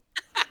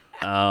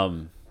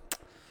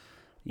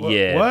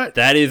 Yeah. What?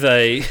 That is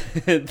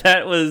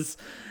that was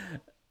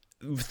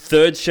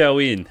third show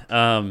in.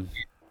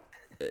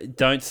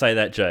 Don't say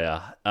that,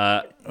 JR.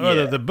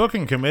 The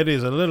booking committee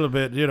is a little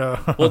bit,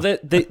 Well,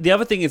 the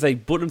other thing is they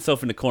put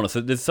himself in the corner.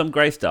 So there's some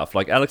great stuff,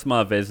 like Alex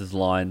Marvez's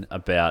line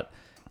about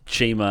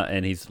Chima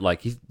and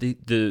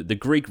the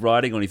Greek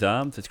writing on his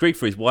arms. It's Greek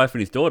for his wife and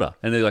his daughter,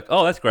 and they're like,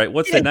 "Oh, that's great.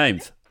 What's their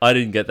names?" I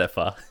didn't get that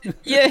far.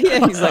 Yeah.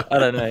 He's like, I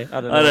don't know.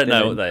 I don't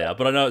know what they are,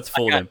 but I know it's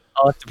for them.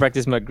 I'll have to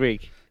practice my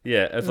Greek.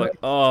 Yeah, it's like,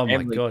 oh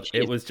my God,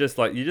 it was just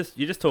like you're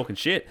just talking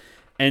shit,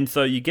 and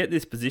so you get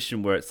this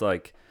position where it's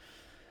like,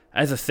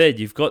 as I said,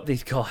 you've got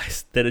these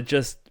guys that are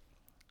just,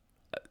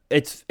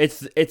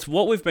 it's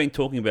what we've been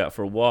talking about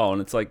for a while,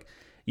 and it's like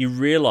you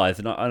realize,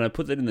 and I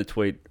put that in the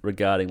tweet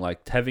regarding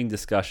like having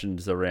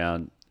discussions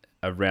around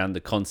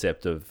the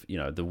concept of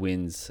the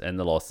wins and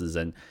the losses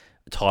and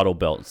title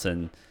belts,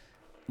 and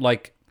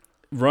like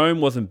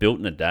Rome wasn't built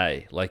in a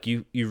day. Like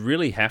you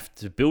really have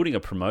to, building a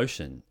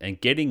promotion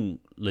and getting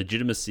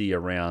legitimacy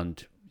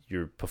around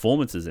your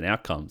performances and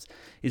outcomes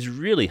is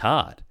really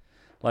hard.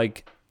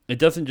 Like it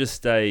doesn't just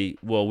stay,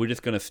 well, we're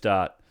just going to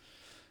start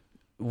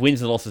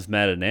wins and losses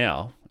matter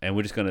now, and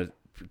we're just going to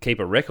keep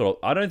a record.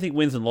 I don't think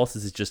wins and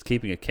losses is just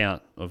keeping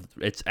account of,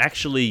 it's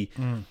actually,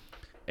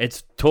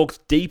 it talks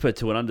deeper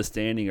to an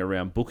understanding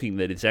around booking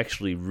that it's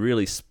actually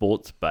really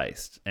sports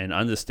based, and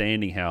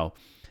understanding how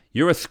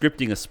you're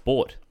scripting a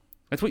sport.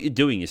 That's what you're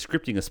doing. You're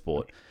scripting a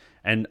sport,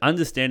 and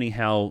understanding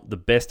how the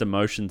best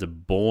emotions are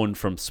born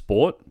from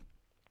sport,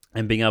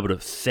 and being able to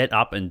set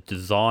up and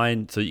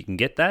design so you can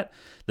get that.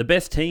 The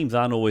best teams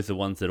aren't always the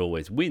ones that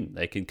always win.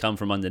 They can come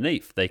from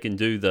underneath. They can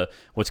do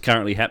what's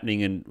currently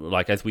happening, and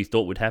like as we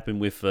thought would happen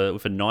with a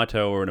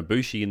Naito or an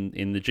Ibushi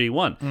in the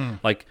G1.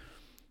 Like,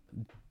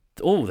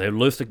 oh, they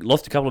lost a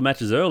couple of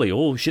matches early.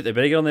 Oh shit, they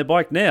better get on their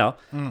bike now.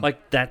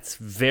 Like that's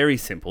very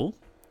simple.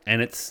 And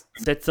it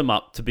sets them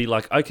up to be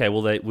like, okay,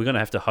 well, we're going to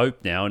have to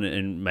hope now.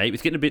 And maybe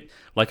it's getting a bit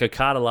like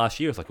Okada last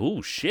year. It's like,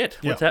 oh, shit,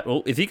 what's happening?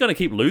 Well, is he going to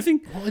keep losing?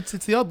 Well, it's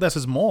the odd less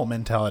is more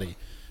mentality.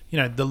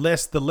 the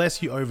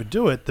less you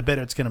overdo it, the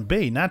better it's going to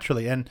be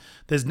naturally. And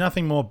there's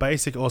nothing more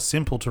basic or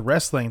simple to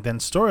wrestling than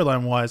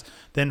storyline wise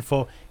than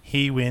for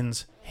he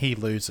wins, he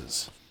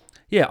loses.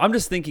 Yeah, I'm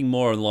just thinking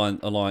more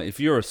along. If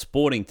you're a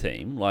sporting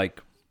team,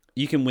 like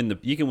you can win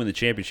the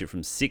championship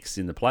from 6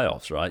 in the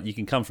playoffs, right? You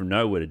can come from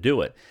nowhere to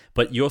do it,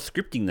 but you're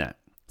scripting that.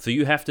 So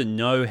you have to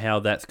know how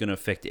that's going to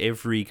affect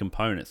every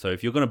component. So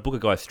if you're going to book a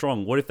guy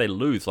strong, what if they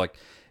lose? Like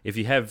if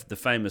you have the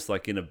famous,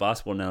 like in a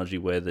basketball analogy,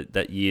 where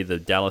that year the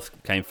Dallas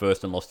came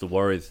first and lost the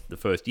Warriors the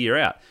first year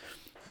out.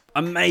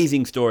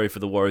 Amazing story for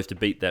the Warriors to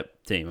beat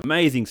that team.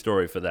 Amazing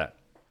story for that.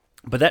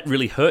 But that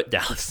really hurt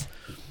Dallas.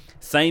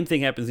 Same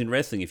thing happens in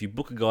wrestling. If you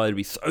book a guy to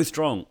be so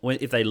strong,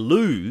 if they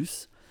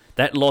lose,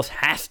 that loss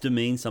has to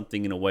mean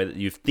something in a way that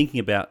you're thinking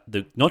about,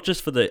 not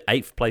just for the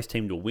 8th place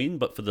team to win,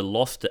 but for the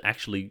loss to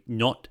actually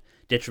not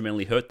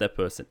detrimentally hurt that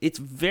person. It's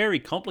very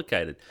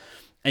complicated.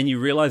 And you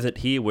realize it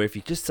here where if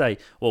you just say,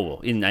 well,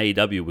 in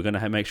AEW, we're going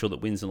to make sure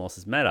that wins and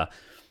losses matter,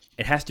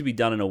 it has to be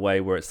done in a way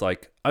where it's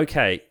like,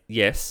 okay,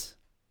 yes,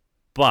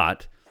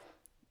 but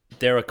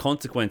there are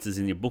consequences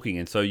in your booking.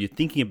 And so you're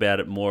thinking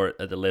about it more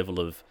at the level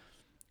of,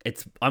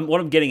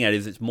 what I'm getting at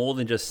is it's more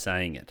than just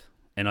saying it.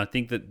 And I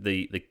think that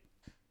the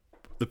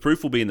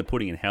proof will be in the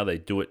pudding and how they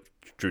do it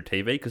through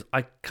TV, because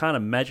I can't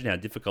imagine how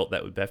difficult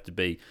that would have to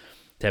be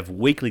to have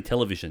weekly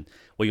television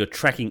where you're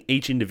tracking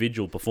each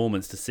individual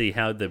performance to see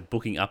how they're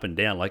booking up and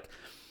down. Like,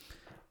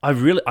 I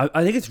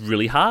think it's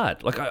really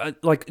hard.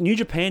 Like New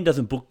Japan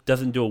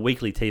doesn't do a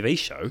weekly TV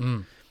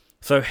show.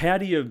 So how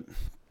do you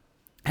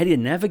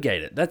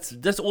navigate it?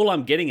 That's all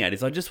I'm getting at.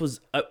 Is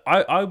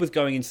I was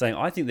going in saying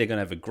I think they're going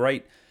to have a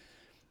great.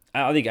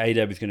 I think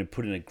AEW is going to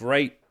put in a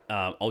great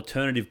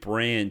alternative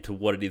brand to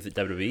what it is that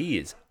WWE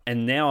is.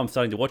 And now I'm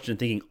starting to watch it and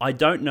thinking, I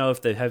don't know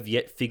if they have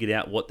yet figured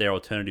out what their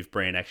alternative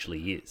brand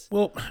actually is.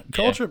 Well,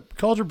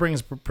 culture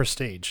brings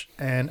prestige,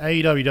 and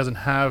AEW doesn't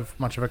have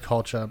much of a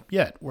culture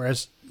yet,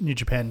 whereas New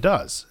Japan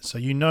does. So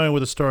with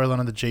the storyline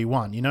of the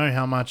G1, you know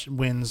how much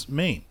wins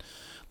mean.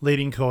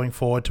 Going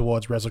forward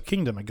towards Wrestle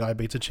Kingdom, a guy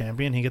beats a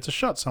champion, he gets a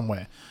shot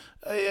somewhere.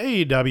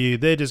 AEW,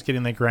 they're just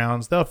getting their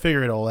grounds. They'll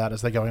figure it all out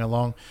as they're going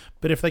along.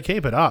 But if they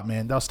keep it up,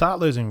 man, they'll start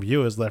losing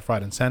viewers left,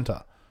 right, and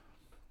center.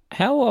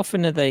 How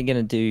often are they going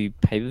to do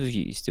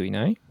pay-per-views? Do we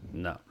know?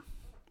 No,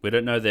 we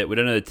don't know that. We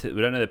don't know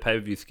the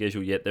pay-per-view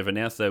schedule yet. They've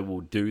announced they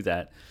will do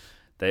that.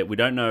 We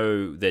don't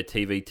know their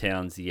TV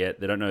towns yet.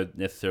 They don't know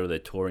necessarily their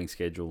touring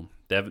schedule.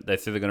 They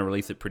said they're going to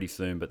release it pretty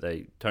soon. But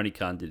Tony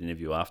Khan did an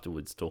interview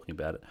afterwards talking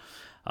about it.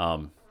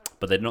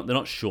 But they're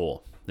not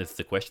sure. That's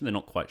the question. They're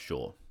not quite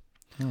sure.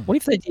 What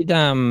if they did?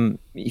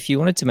 If you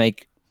wanted to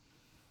make,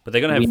 but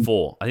they're going to have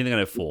 4. I think they're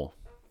going to have 4.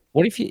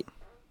 What if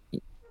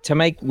to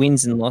make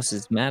wins and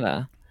losses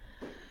matter?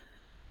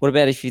 What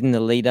about if in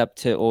the lead up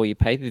to all your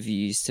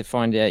pay-per-views to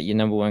find out your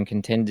number one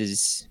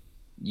contenders,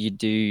 you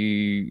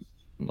do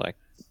like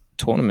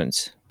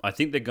tournaments? I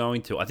think they're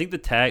going to. I think they're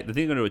going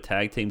to do a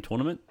tag team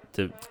tournament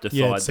to decide.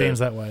 Yeah, it seems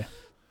that way.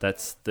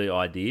 That's the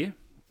idea.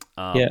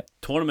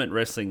 Tournament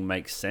wrestling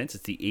makes sense.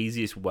 It's the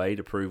easiest way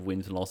to prove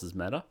wins and losses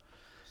matter.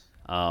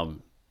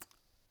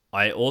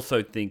 I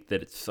also think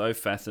that it's so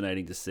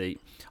fascinating to see.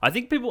 I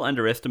think people not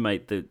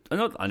underestimate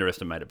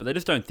it, but they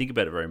just don't think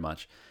about it very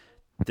much.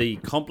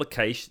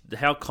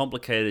 How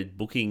complicated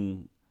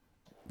booking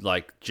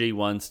like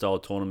G1 style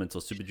tournaments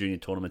or Super Junior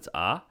tournaments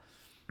are.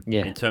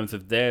 Yeah. In terms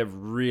of they're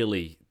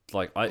really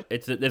like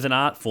there's an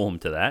art form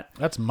to that.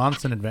 That's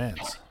months in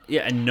advance.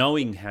 Yeah, and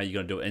knowing how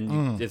you're going to do it,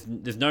 and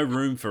there's no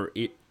room for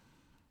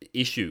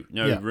issue,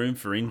 room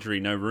for injury,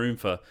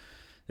 there's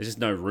just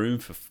no room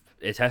for.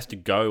 It has to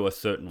go a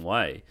certain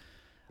way.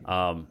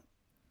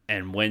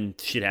 And when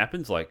shit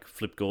happens, like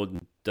Flip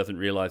Gordon doesn't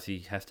realize he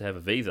has to have a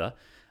visa,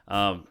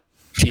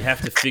 you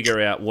have to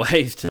figure out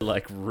ways to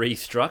like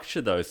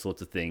restructure those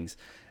sorts of things.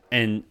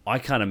 And I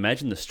can't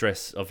imagine the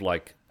stress of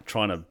like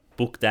trying to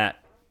book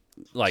that.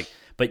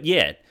 But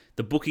yeah,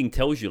 the booking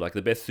tells you, like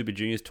the best Super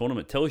Juniors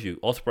tournament tells you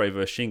Ospreay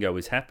versus Shingo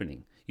is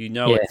happening.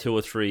 It 2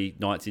 or 3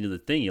 nights into the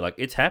thing, you're like,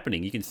 it's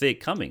happening. You can see it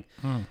coming.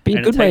 Be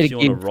and it takes you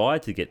on a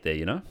ride to get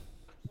there,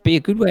 Be a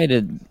good way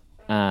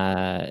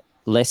to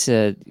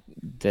lesser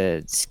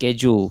the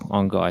schedule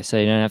on guys, so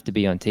you don't have to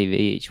be on TV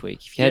each week.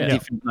 If you had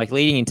different, like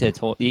leading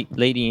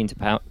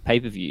into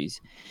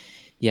pay-per-views,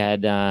 you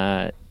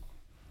had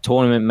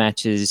tournament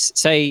matches.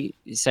 Say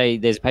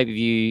there's a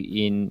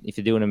pay-per-view if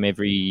you're doing them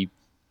every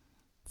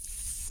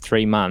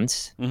 3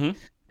 months. Mm-hmm.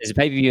 There's a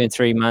pay-per-view in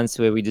 3 months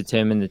where we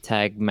determine the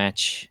tag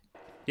match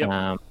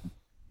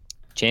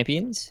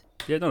champions.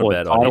 Yeah, not a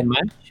bad idea.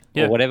 Match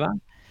or whatever.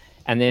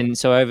 And then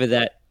so over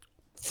that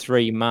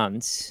 3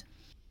 months,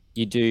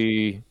 you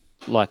do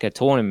like a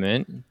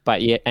tournament,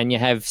 but you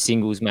have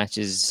singles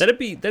matches. That'd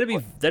be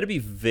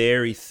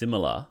very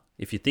similar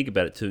if you think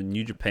about it to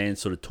New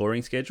Japan's sort of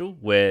touring schedule,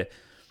 where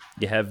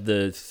you have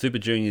the Super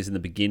Juniors in the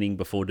beginning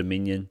before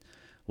Dominion,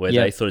 where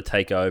they sort of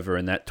take over,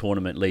 and that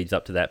tournament leads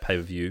up to that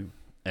pay-per-view,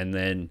 and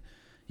then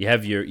you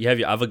have your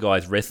other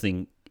guys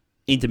wrestling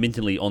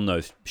intermittently on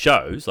those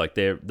shows. Like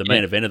the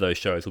main event of those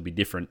shows will be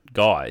different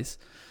guys,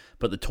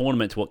 but the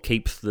tournament's what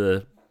keeps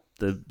the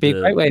Be a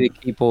great way to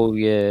keep all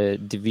your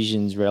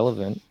divisions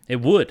relevant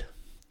It would.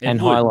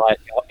 highlight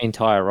your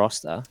entire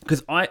roster.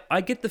 Because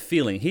I get the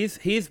feeling.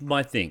 Here's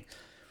my thing.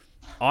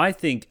 I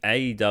think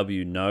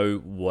AEW know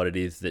what it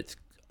is that's.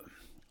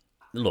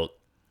 Look,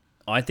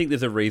 I think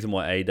there's a reason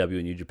why AEW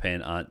and New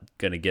Japan aren't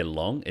going to get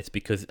along. It's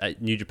because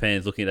New Japan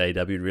is looking at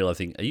AEW and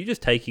realizing, are you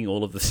just taking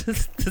all of the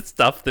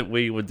stuff that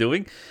we were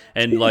doing,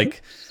 and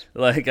like,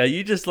 are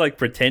you just like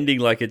pretending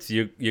like it's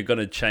you're going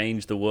to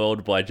change the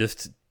world by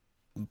just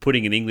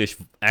putting an English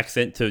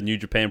accent to New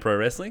Japan Pro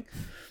Wrestling?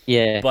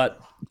 Yeah,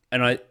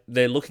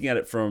 they're looking at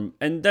it from,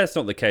 and that's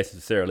not the case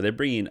necessarily. They're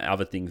bringing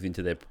other things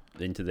into their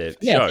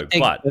yeah, show,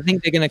 but I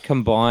think they're going to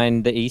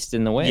combine the East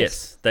and the West.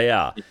 yes, they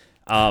are.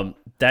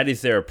 That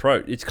is their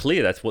approach. It's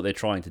clear that's what they're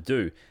trying to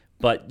do.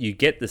 But you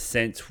get the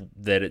sense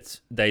that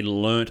they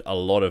learnt a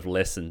lot of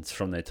lessons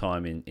from their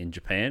time in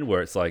Japan,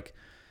 where it's like,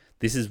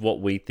 this is what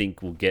we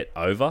think will get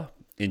over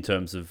in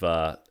terms of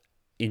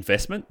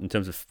investment, in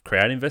terms of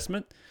crowd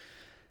investment.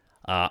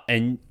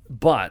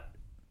 But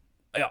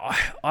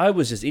I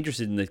was just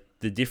interested in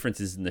the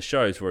differences in the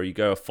shows where you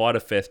go a Fighter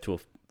Fest to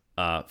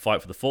a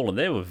Fight for the Fallen.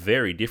 They were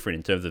very different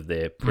in terms of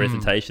their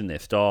presentation, their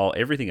style,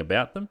 everything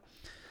about them.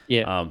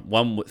 Yeah.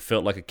 One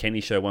felt like a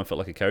Kenny show, one felt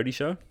like a Cody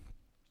show.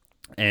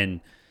 And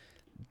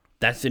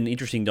that's an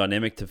interesting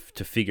dynamic to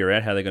figure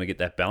out how they're going to get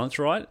that balance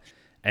right.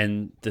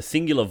 And the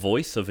singular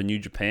voice of a New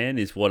Japan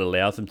is what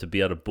allows them to be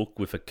able to book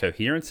with a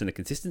coherence and a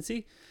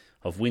consistency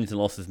of wins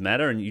and losses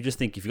matter. And you just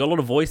think, if you've got a lot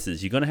of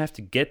voices, you're going to have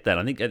to get that.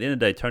 I think at the end of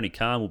the day, Tony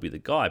Khan will be the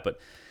guy. But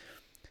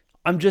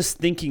I'm just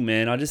thinking,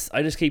 man, I just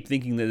keep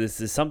thinking that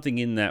there's something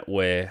in that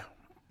where...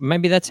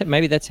 Maybe that's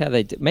how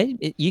they do.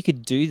 Maybe you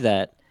could do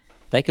that.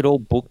 They could all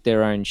book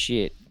their own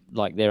shit,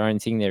 like their own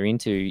thing they're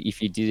into, if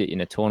you did it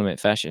in a tournament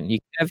fashion. You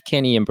could have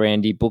Kenny and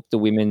Brandy book the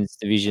women's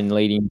division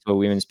leading to a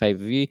women's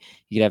pay-per-view.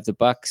 You could have the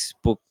Bucks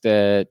book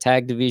the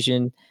tag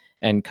division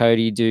and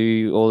Cody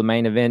do all the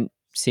main event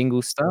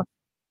single stuff.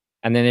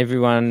 And then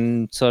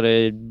everyone sort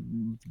of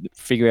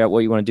figure out what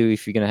you want to do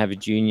if you're going to have a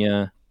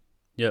juniors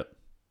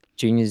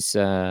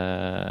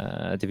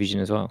division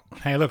as well.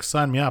 Hey, look,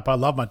 sign me up. I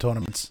love my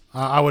tournaments.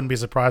 I wouldn't be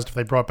surprised if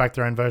they brought back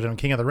their own version of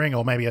King of the Ring,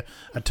 or maybe a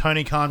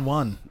Tony Khan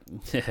 1.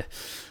 Yeah,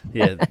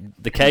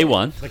 the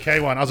K1. The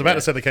K1. I was about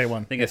to say the K1.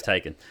 I think it's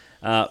taken.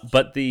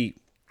 But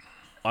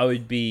I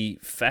would be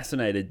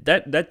fascinated.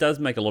 That does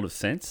make a lot of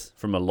sense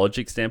from a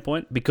logic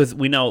standpoint, because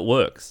we know it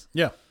works.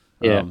 Yeah.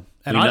 Yeah.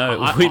 And so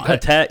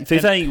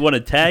you're saying you want a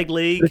tag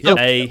league,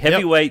 a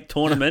heavyweight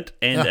tournament,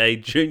 and a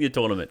junior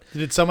tournament.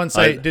 Did someone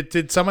say?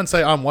 Did someone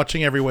say I'm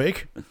watching every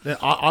week?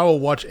 I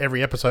will watch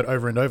every episode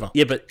over and over.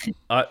 Yeah, but It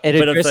I'm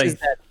addresses saying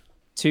that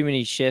too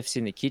many chefs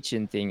in the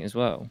kitchen thing as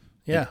well.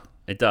 Yeah,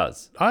 it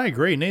does. I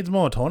agree. Needs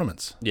more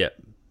tournaments. Yeah,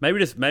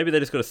 maybe they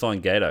just got to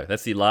sign Gato.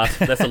 That's the last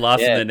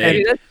thing they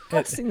need.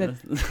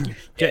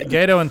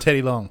 Gato and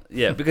Teddy Long.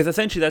 Yeah, because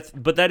essentially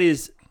that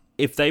is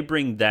if they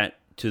bring that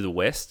to the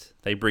West,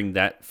 they bring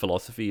that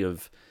philosophy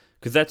of,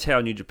 because that's how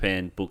New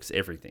Japan books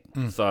everything.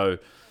 So,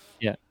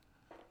 yeah,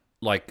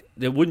 like,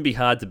 it wouldn't be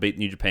hard to beat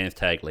New Japan's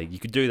tag league. You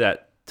could do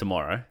that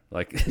tomorrow.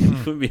 Like, it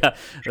wouldn't be hard.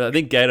 I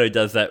think Gato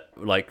does that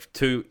like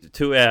 2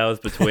 hours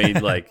between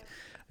like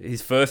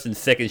his first and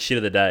second shit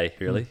of the day.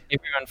 Really,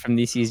 everyone from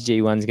this year's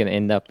G1 is going to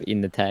end up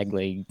in the tag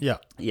league. Yeah.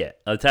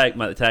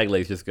 The tag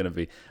league is just going to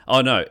be.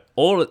 Oh no,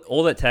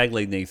 all that tag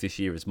league needs this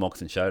year is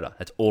Mox and Shota.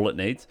 That's all it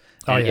needs.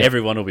 And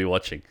everyone will be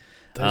watching.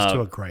 Those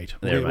two are great.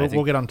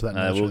 We'll get onto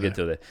that. We'll get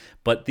to that.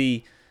 But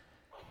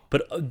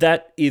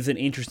that is an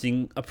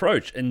interesting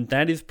approach, and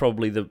that is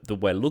probably the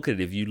way to look at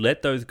it. If you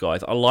let those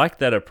guys, I like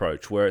that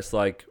approach where it's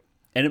like,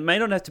 and it may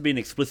not have to be an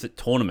explicit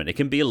tournament. It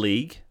can be a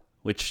league,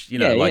 which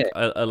like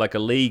a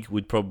league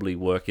would probably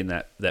work in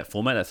that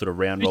format, that sort of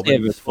round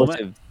robin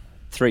format.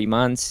 3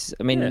 months.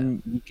 I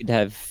mean, you could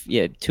have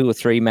 2 or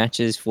 3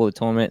 matches for the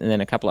tournament, and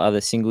then a couple of other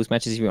singles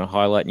matches if you want to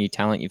highlight new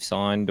talent you've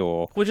signed,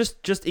 or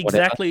just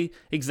exactly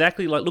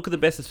like look at the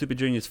Best of Super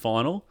Juniors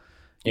final.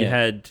 You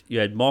had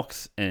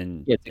Mox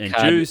and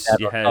Juice.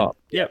 You had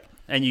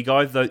and you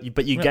guys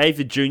but you gave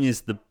the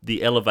juniors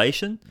the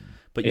elevation.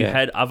 But you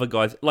had other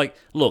guys like,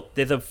 look,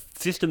 there's a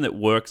system that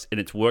works, and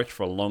it's worked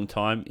for a long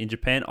time in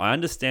Japan. I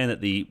understand that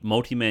the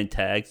multi-man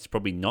tags is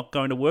probably not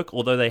going to work,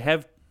 although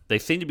they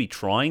seem to be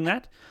trying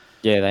that.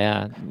 Yeah, they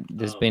are.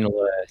 There's been a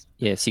lot of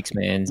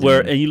 6-mans.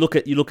 And you look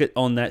at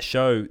on that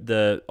show,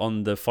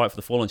 on the Fight for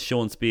the Fallen,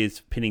 Sean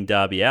Spears pinning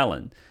Darby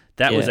Allin.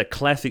 That was a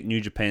classic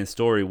New Japan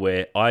story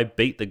where I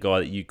beat the guy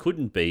that you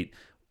couldn't beat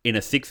in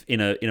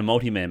a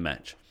multi-man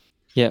match.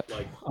 Yeah,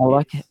 I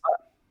like it.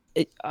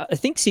 I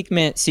think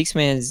 6-man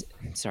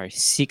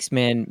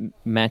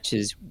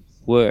matches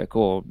work,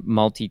 or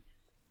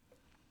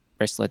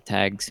multi-wrestler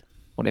tags,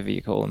 whatever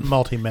you call them.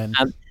 Multi-men.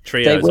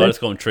 Trios. I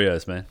just call them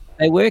trios, man.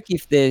 They work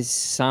if there's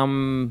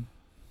some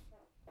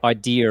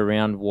idea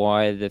around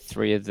why the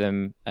 3 of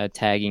them are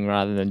tagging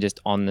rather than just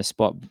on the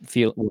spot.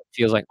 Feels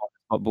like on the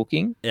spot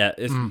booking. Yeah.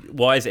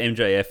 Why is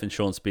MJF and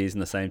Sean Spears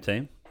in the same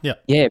team?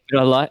 Yeah,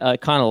 but I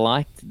kind of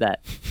liked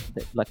that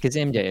like, because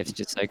MJF's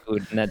just so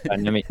good, and that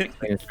dynamic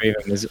between the three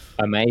of them was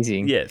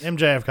amazing. Yes.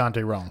 MJF can't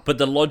do wrong. But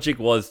the logic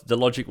was,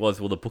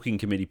 well, the booking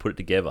committee put it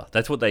together.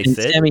 That's what they And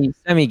said.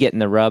 Sammy getting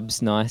the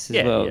rubs, nice as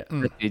Yeah, well. yeah.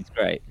 That dude's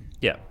great.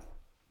 Yeah.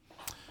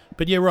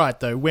 But you're right,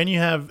 though. When you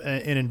have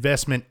an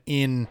investment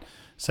in,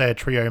 say, a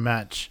trio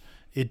match,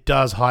 it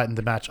does heighten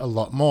the match a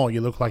lot more.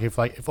 You look like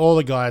if all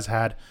the guys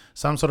had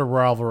some sort of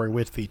rivalry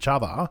with each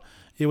other,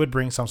 it would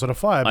bring some sort of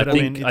fire. But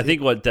I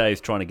think what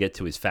Dave's trying to get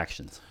to is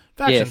factions.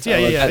 factions.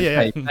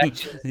 Yeah.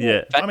 Factions.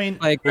 Yeah. I mean,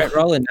 Play a great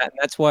role in that. And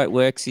that's why it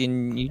works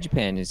in New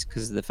Japan, is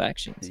because of the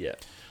factions. Yeah.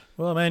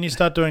 well, man, you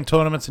start doing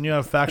tournaments and you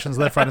have factions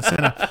left, right, and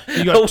center.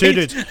 You got two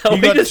dudes. Are You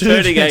we got just two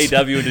turning dudes.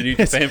 AEW into New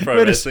Japan Pro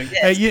We're just- Wrestling?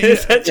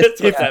 Is that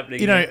just what's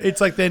happening? You know, here? it's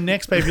like their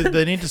next baby.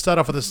 They need to start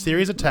off with a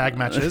series of tag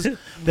matches,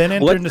 then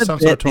enter What's into the some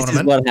sort of bet? This is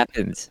tournament. what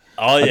happens.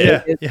 Oh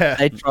yeah. Yeah.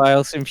 They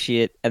trial some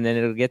shit, and then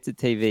it'll get to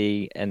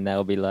TV, and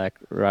they'll be like,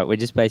 right, we're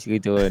just basically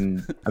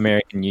doing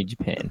American New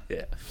Japan.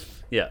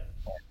 Yeah.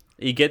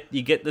 You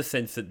get the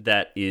sense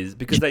that is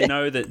because they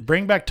know that.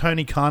 Bring back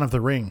Tony Khan of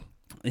the Ring.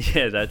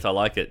 Yeah, I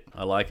like it.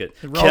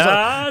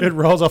 It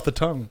rolls off the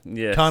tongue.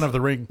 Yes. Khan of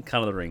the Ring.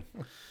 Kind of the ring.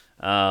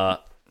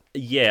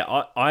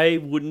 Yeah, I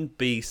wouldn't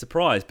be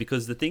surprised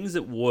because the things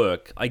that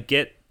work, and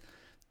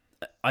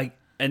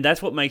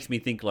that's what makes me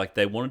think like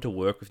they wanted to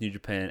work with New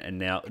Japan, and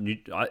now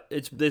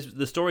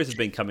the stories have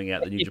been coming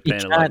out that New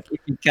Japan are like, If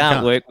you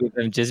can't work with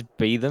them, just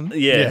be them.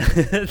 yeah,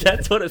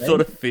 that's what it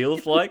sort of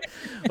feels like,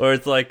 or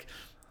it's like,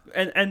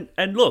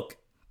 and look,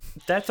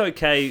 that's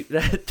okay.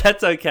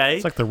 That's okay.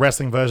 It's like the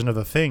wrestling version of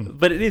the Thing.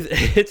 But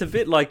it's a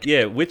bit like,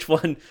 yeah, which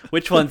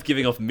one's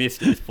giving off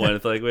mist at this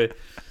point?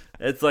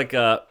 It's like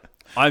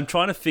I'm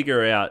trying to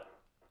figure out,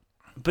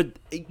 but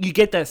you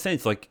get that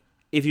sense, like,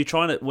 if you're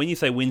trying to, when you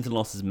say wins and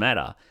losses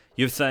matter,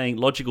 you're saying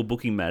logical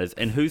booking matters,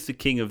 and who's the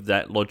king of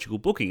that logical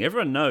booking?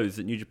 Everyone knows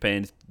that New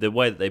Japan's, the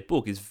way that they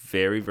book is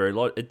very, very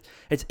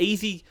it's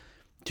easy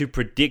to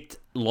predict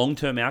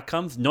long-term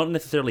outcomes, not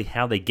necessarily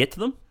how they get to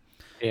them.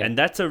 Yeah. And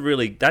that's the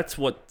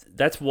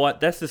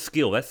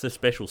skill, that's the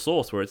special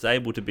sauce where it's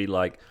able to be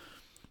like,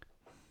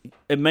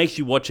 it makes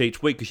you watch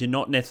each week because you're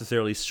not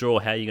necessarily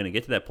sure how you're going to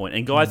get to that point.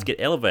 And guys get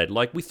elevated,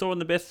 like we saw in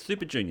the Best of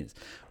Super Juniors.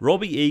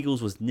 Robbie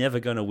Eagles was never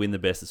going to win the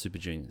Best of Super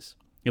Juniors.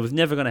 It was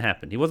never going to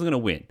happen. He wasn't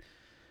going to win.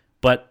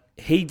 But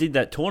he did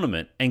that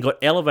tournament and got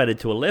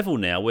elevated to a level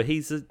now where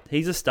he's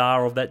a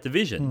star of that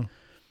division.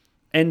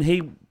 And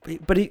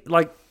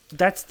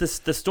that's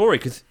the story,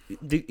 because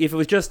if it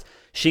was just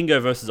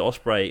Shingo versus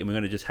Ospreay and we're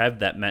going to just have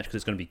that match because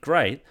it's going to be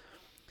great,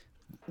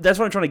 that's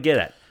what I'm trying to get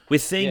at. We're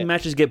seeing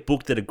matches get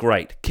booked that are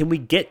great. Can we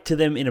get to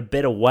them in a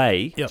better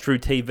way through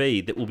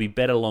TV that will be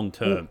better long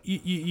term? Well,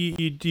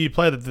 you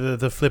play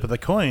the flip of the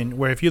coin,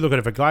 where if you look at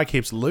it, if a guy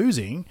keeps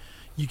losing,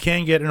 you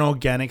can get an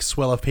organic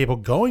swell of people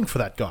going for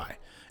that guy.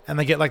 And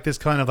they get like this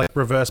kind of like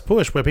reverse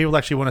push where people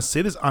actually want to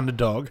see this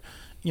underdog,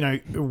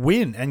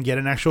 win and get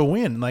an actual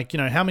win. Like,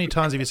 how many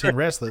times have you seen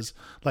wrestlers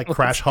like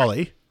Crash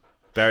Holly?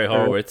 Barry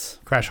Horowitz.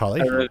 Crash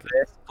Holly. A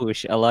reverse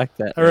push. I like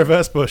that. A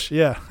reverse push,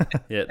 yeah.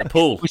 Yeah, the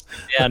pull. Push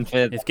it down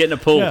further. It's getting a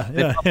pull.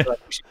 Yeah.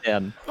 Push it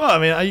down. Well,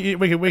 I mean,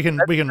 we can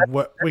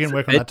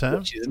work on that term.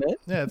 Push, isn't it?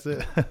 Yeah, it's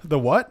the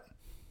what?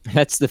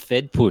 That's the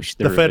Fed push.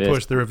 The Fed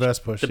push, the reverse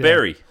push. The yeah.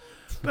 berry.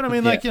 But I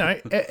mean,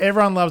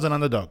 everyone loves an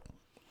underdog.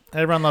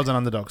 Everyone loves an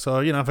underdog. So,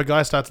 if a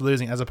guy starts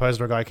losing as opposed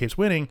to a guy keeps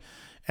winning,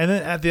 and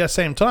then at the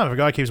same time, if a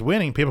guy keeps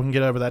winning, people can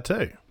get over that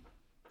too.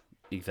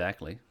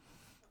 Exactly.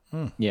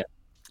 Yeah.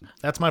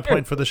 That's my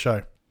point for the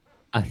show.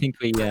 I think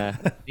we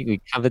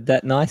covered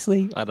that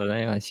nicely. I don't know.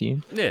 I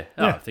assume Yeah.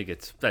 Yeah. I think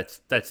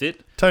that's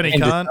it. Tony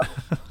And Khan.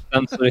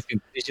 some sort of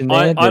conclusion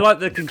there. I like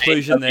the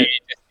conclusion that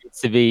just needs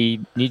to be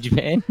New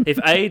Japan. if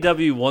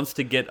AEW wants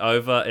to get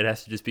over, it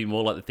has to just be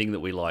more like the thing that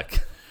we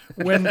like.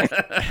 When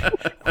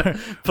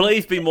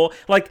Please be more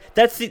like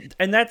that's it,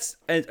 and that's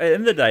at the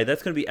end of the day,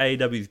 that's going to be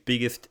AEW's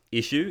biggest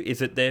issue, is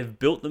that they've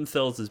built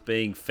themselves as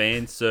being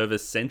fan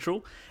service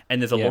central, and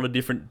there's a lot of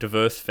different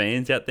diverse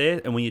fans out there,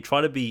 and when you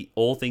try to be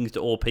all things to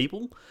all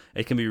people,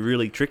 it can be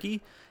really tricky,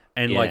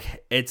 and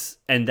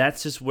and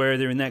that's just where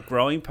they're in that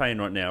growing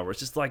pain right now, where it's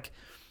just like,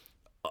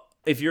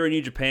 if you're a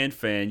New Japan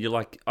fan, you're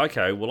like,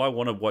 okay, well, I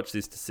want to watch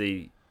this to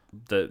see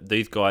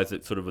these guys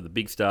that sort of are the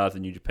big stars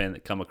in New Japan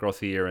that come across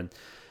here, and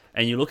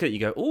you look at it, you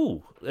go,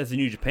 ooh, as a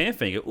New Japan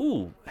fan, you go,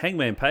 ooh,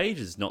 Hangman Page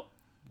that's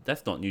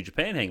not New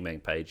Japan Hangman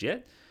Page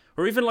yet.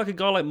 Or even like a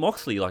guy like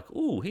Moxley, like,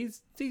 ooh, he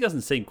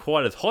doesn't seem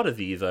quite as hot as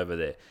he is over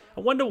there.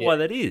 I wonder why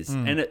that is.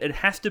 And it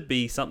has to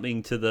be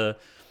something to the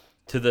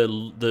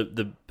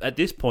at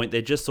this point,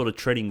 they're just sort of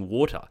treading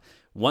water.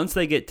 Once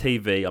they get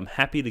TV, I'm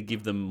happy to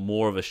give them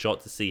more of a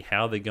shot to see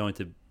how they're going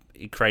to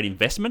create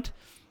investment,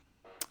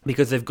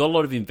 because they've got a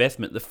lot of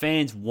investment. The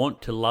fans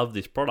want to love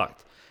this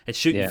product. It's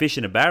shooting fish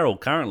in a barrel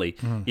currently.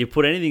 You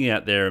put anything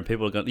out there and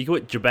people are going, you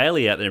put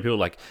Jabali out there and people are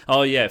like,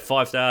 oh yeah,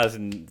 5 stars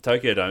in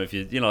Tokyo Dome. If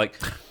you like,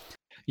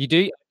 You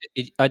do,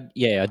 I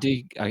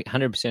do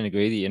 100%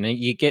 agree with you. And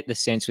you get the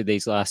sense with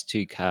these last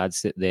two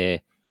cards that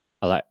they're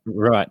are like,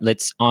 right,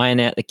 let's iron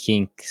out the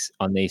kinks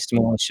on these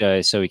smaller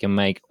shows so we can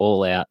make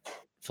All Out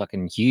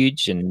fucking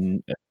huge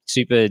and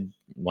super,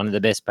 one of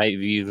the best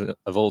pay-per-view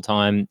of all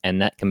time,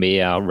 and that can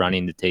be our run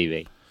into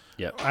TV.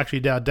 Actually,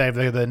 now, Dave,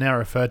 they're now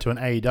referred to in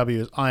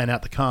AEW as Iron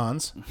Out the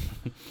Khans.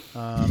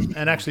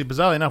 And actually,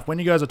 bizarrely enough, when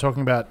you guys are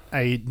talking about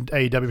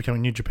AEW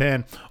becoming New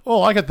Japan,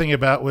 all I could think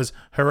about was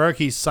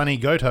Hiroki's Sonny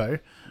Goto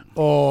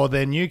or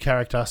their new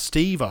character,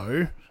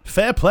 Steve-O.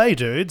 Fair play,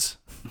 dudes.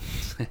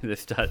 They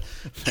start.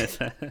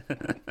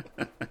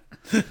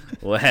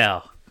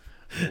 Wow.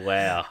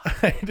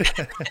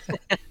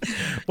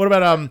 What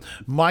about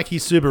Mikey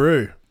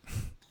Subaru?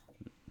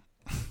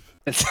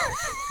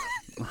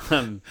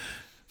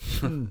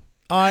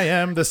 I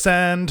am the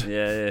sand.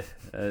 Yeah.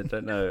 I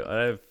don't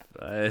know.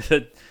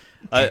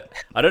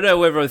 I don't know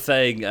whether I'm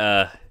saying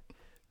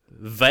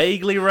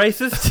vaguely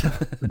racist.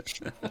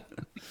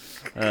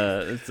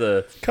 It's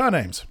a Car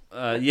names.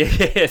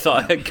 yes,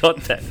 I got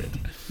that.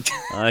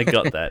 I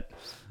got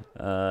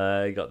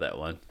that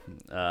one.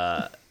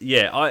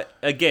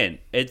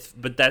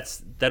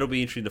 That'll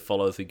be interesting to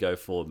follow as we go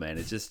forward, man.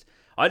 I just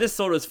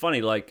thought it was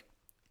funny, like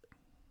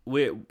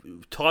we're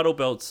title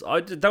belts.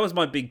 That was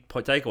my big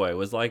takeaway.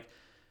 Was like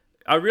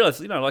I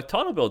realized, like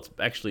title belts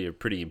actually are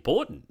pretty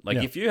important. Like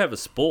if you have a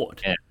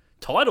sport,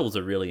 titles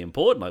are really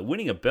important. Like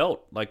winning a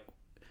belt, like.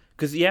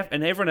 Because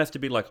and everyone has to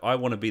be like, I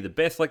want to be the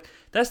best. Like,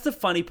 that's the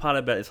funny part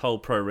about this whole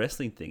pro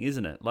wrestling thing,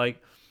 isn't it?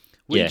 Like,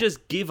 we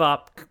just give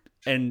up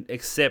and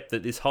accept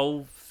that this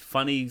whole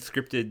funny,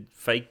 scripted,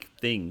 fake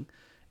thing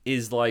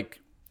is like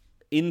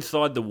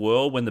inside the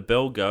world when the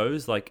bell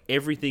goes, like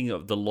everything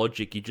of the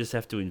logic you just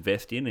have to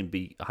invest in and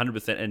be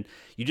 100%. And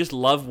you just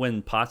love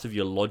when parts of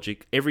your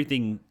logic,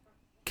 everything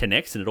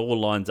connects and it all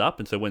lines up.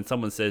 And so when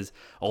someone says,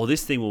 oh,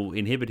 this thing will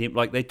inhibit him,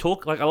 like they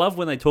talk, like I love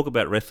when they talk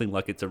about wrestling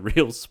like it's a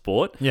real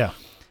sport. Yeah.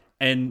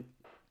 And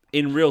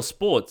in real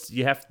sports,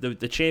 you have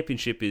the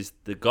championship is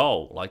the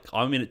goal. Like,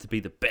 I'm in it to be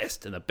the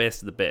best and the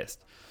best of the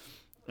best.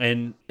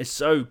 And it's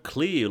so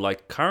clear,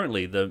 like,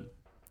 currently, and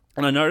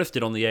I noticed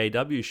it on the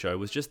AEW show,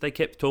 was just they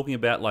kept talking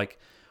about, like,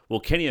 well,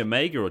 Kenny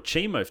Omega or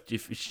Chima,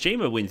 if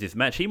Chima wins this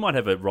match, he might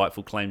have a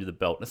rightful claim to the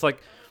belt. And it's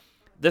like,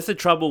 that's the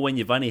trouble when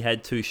you've only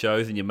had two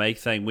shows and you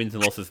saying wins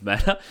and losses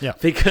matter. Yeah.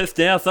 Because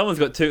now someone's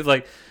got two.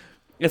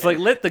 It's like,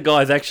 let the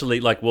guys actually,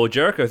 like, well,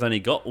 Jericho's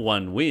only got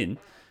one win.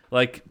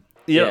 Like...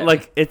 Yeah,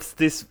 like it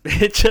just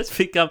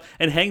become,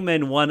 and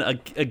Hangman won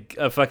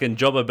a fucking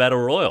jobber battle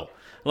royal.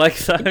 Like,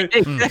 so,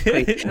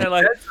 exactly.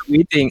 Like, that's the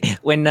weird thing.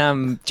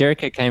 When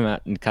Jericho came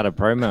out and cut a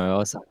promo, I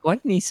was like, why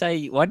didn't he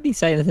say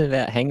anything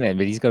about Hangman?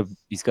 But he's got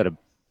to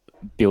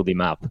build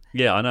him up.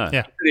 Yeah, I know.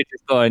 Yeah.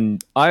 Just gone,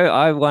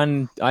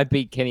 I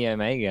beat Kenny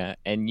Omega,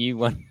 and you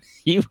won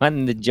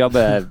the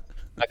jobber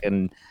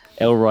fucking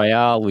El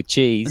Royale with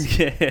cheese.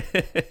 Yeah,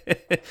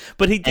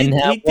 but he did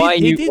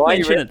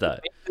mention it though.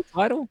 The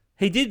title.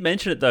 He did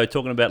mention it though,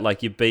 talking about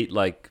like you beat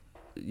Michael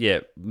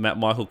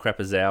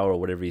Crapazow or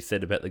whatever he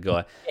said about the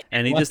guy,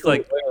 and he just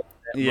like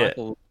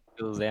Michael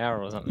Crapazow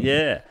or something.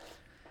 Yeah,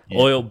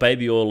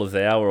 baby oil is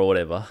hour or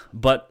whatever.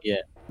 But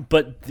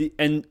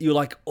and you're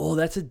like, oh,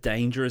 that's a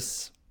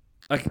dangerous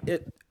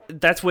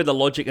that's where the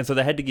logic, and so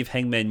they had to give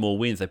Hangman more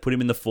wins. They put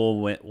him in the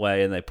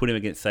 4-way and they put him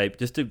against Sabre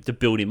just to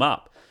build him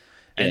up.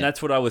 And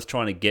that's what I was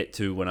trying to get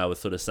to when I was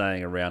sort of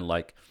saying around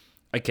like,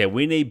 okay,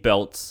 we need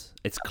belts.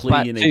 It's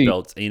clear you need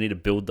belts, and you need to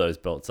build those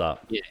belts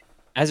up. Yeah.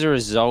 As a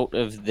result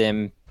of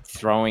them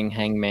throwing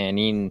Hangman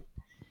in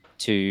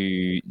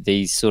to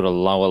these sort of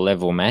lower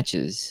level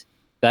matches,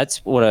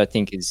 that's what I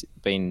think has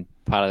been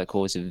part of the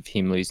cause of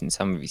him losing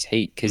some of his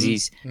heat, because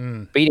he's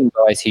beating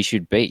guys he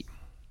should beat.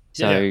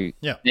 So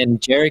then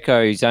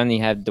Jericho's only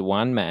had the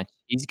one match.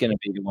 He's going to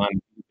be the one,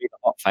 the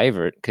hot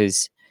favorite,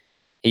 because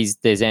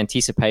there's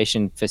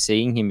anticipation for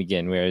seeing him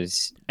again.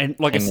 Whereas, and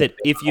like I said,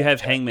 if you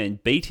have Hangman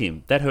beat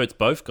him, that hurts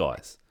both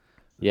guys.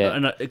 Yeah,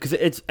 and because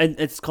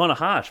it's kind of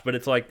harsh, but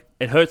it's like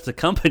it hurts the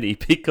company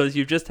because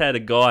you've just had a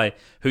guy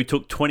who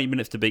took 20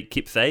 minutes to beat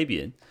Kip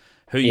Sabian,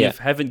 who you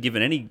haven't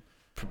given any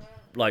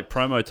like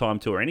promo time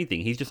to or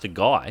anything. He's just a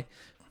guy,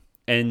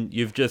 and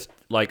you've just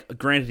like,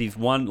 granted, he's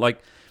won.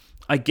 Like,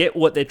 I get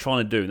what they're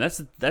trying to do,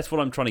 and that's what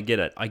I'm trying to get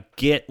at. I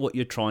get what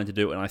you're trying to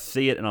do, and I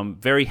see it, and I'm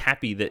very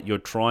happy that you're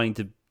trying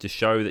to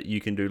show that you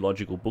can do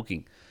logical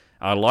booking.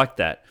 I like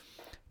that,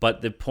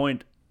 but the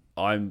point.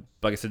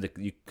 Like I said,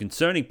 the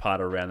concerning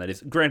part around that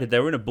is, granted, they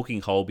were in a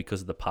booking hole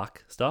because of the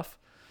Puck stuff.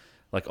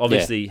 Like,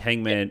 obviously,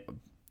 Hangman,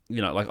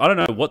 like, I don't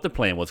know what the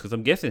plan was, because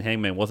I'm guessing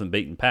Hangman wasn't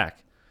beating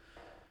Pac.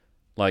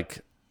 Like,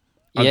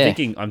 I'm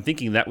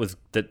thinking that was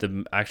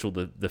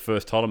the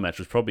first title match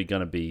was probably going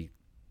to be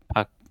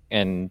Puck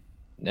and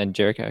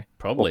Jericho,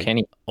 probably, or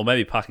Kenny, or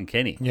maybe Puck and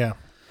Kenny. Yeah.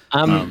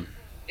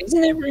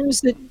 Isn't there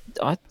rumors that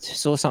I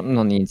saw something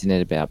on the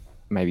internet about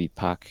maybe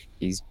Puck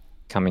is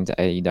coming to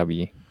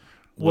AEW?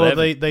 Well,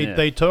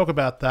 they talk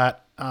about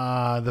that,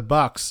 the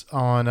Bucks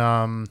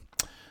on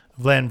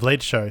Van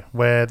Vliet's show,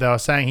 where they were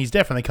saying he's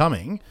definitely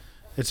coming.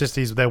 It's just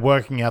they're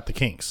working out the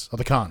kinks, or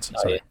the cons.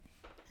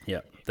 Yeah.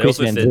 They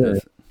also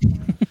said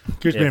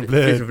Chris Van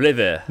Chris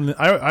Vliet. Vliet.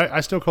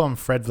 I still call him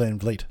Fred Van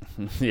Vliet.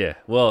 Yeah.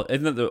 Well,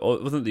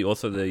 wasn't the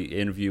also the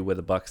interview where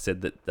the Bucks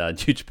said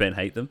that New Japan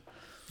hate them?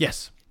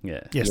 Yes.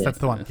 Yeah. Yes, Yeah. that's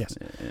the one. Yes.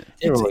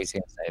 They're always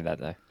going to say that,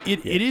 though.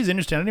 It is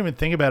interesting. I didn't even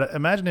think about it.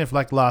 Imagine if,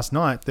 like last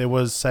night, there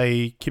was,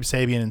 say, Kip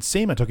Sabian and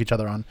Seema took each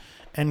other on,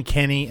 and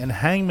Kenny and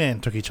Hangman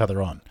took each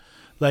other on.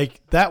 Like,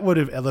 that would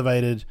have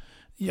elevated...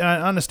 Yeah,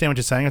 I understand what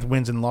you're saying if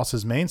wins and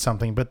losses mean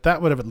something, but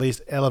that would have at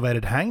least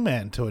elevated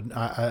Hangman to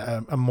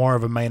a more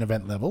of a main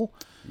event level.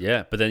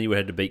 Yeah, but then you would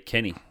have had to beat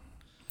Kenny.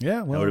 Yeah,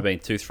 That well... would have been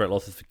 2 straight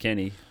losses for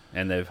Kenny,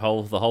 and the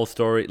whole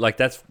story. Like,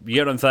 that's, you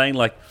get what I'm saying?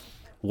 Like,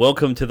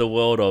 welcome to the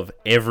world of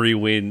every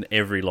win,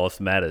 every loss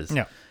matters.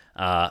 Yeah.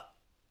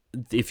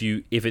 If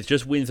it's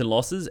just wins and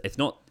losses, it's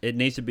not. It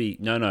needs to be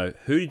no.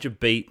 Who did you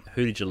beat?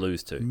 Who did you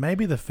lose to?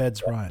 Maybe the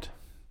Fed's right.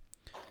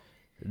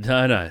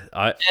 No.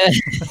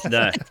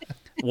 No.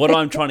 What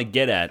I'm trying to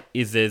get at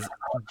is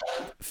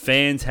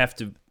fans have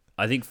to.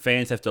 I think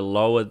fans have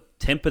to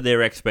temper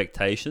their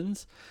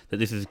expectations that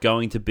this is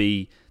going to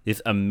be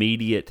this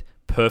immediate,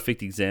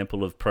 perfect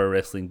example of pro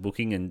wrestling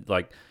booking and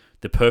like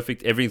the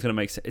perfect. Everything's going to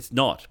make sense. It's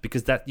not,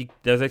 because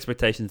those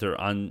expectations are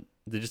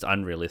they're just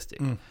unrealistic.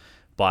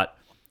 But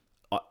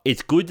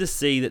it's good to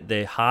see that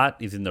their heart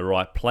is in the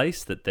right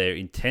place, that their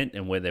intent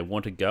and where they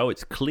want to go,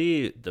 it's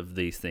clear of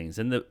these things.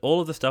 And all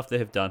of the stuff they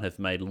have done have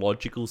made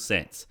logical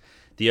sense.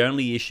 The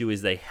only issue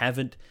is they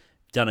haven't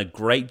done a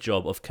great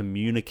job of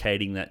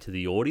communicating that to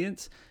the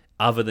audience,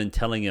 other than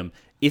telling them,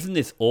 isn't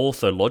this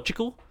also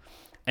logical?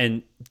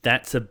 And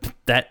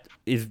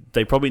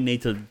they probably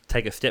need to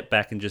take a step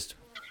back and just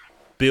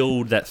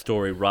build that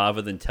story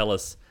rather than tell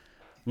us,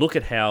 look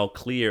at how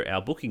clear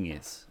our booking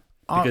is.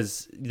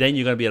 Because then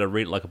you're going to be able to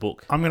read it like a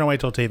book. I'm going to wait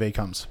till TV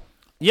comes.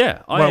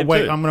 Yeah, I'm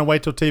going to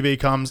wait till TV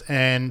comes,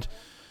 and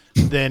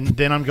then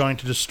I'm going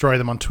to destroy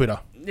them on Twitter.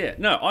 Yeah,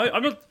 no,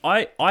 I'm not.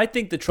 I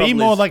think the trouble Be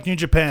more is, like New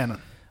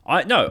Japan.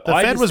 The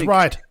Fed was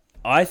right.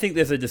 I think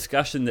there's a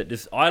discussion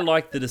I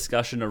like the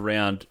discussion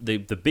around the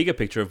bigger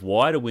picture of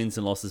why do wins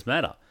and losses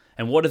matter,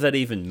 and what does that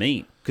even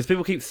mean? Because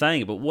people keep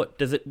saying it, but what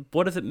does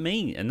it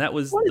mean? And that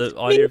was the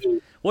idea of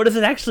what does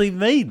it actually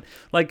mean?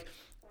 Like.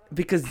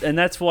 And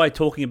that's why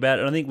talking about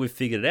it, I think we've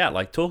figured it out.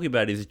 Like, talking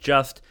about it is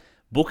just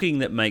booking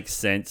that makes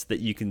sense, that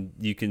you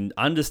can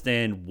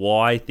understand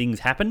why things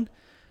happen.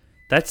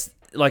 That's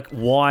like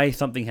why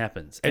something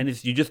happens,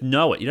 and you just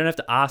know it. You don't have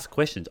to ask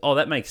questions. Oh,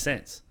 that makes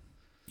sense.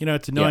 You know,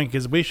 it's annoying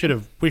because we should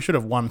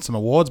have won some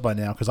awards by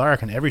now, because I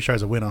reckon every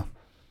show's a winner.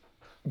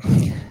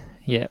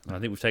 Yeah. I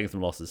think we've taken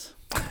some losses.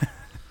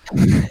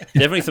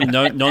 Definitely some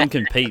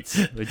non-competes.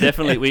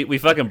 We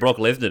fucking Brock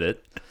Lesnar'd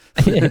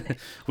it.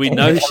 We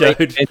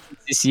no-showed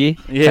this year.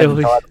 Yeah,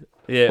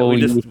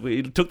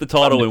 we took the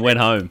title and went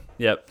home.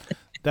 Yep.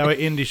 They were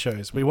indie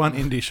shows. We won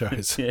indie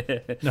shows. Yeah.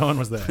 No one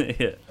was there.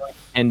 Yeah.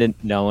 And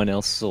no one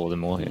else saw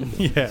them or heard them.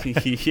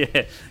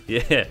 Yeah.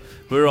 Yeah.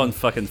 We were on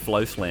fucking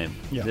Flow Slam.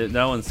 Yeah.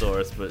 No one saw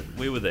us, but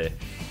we were there.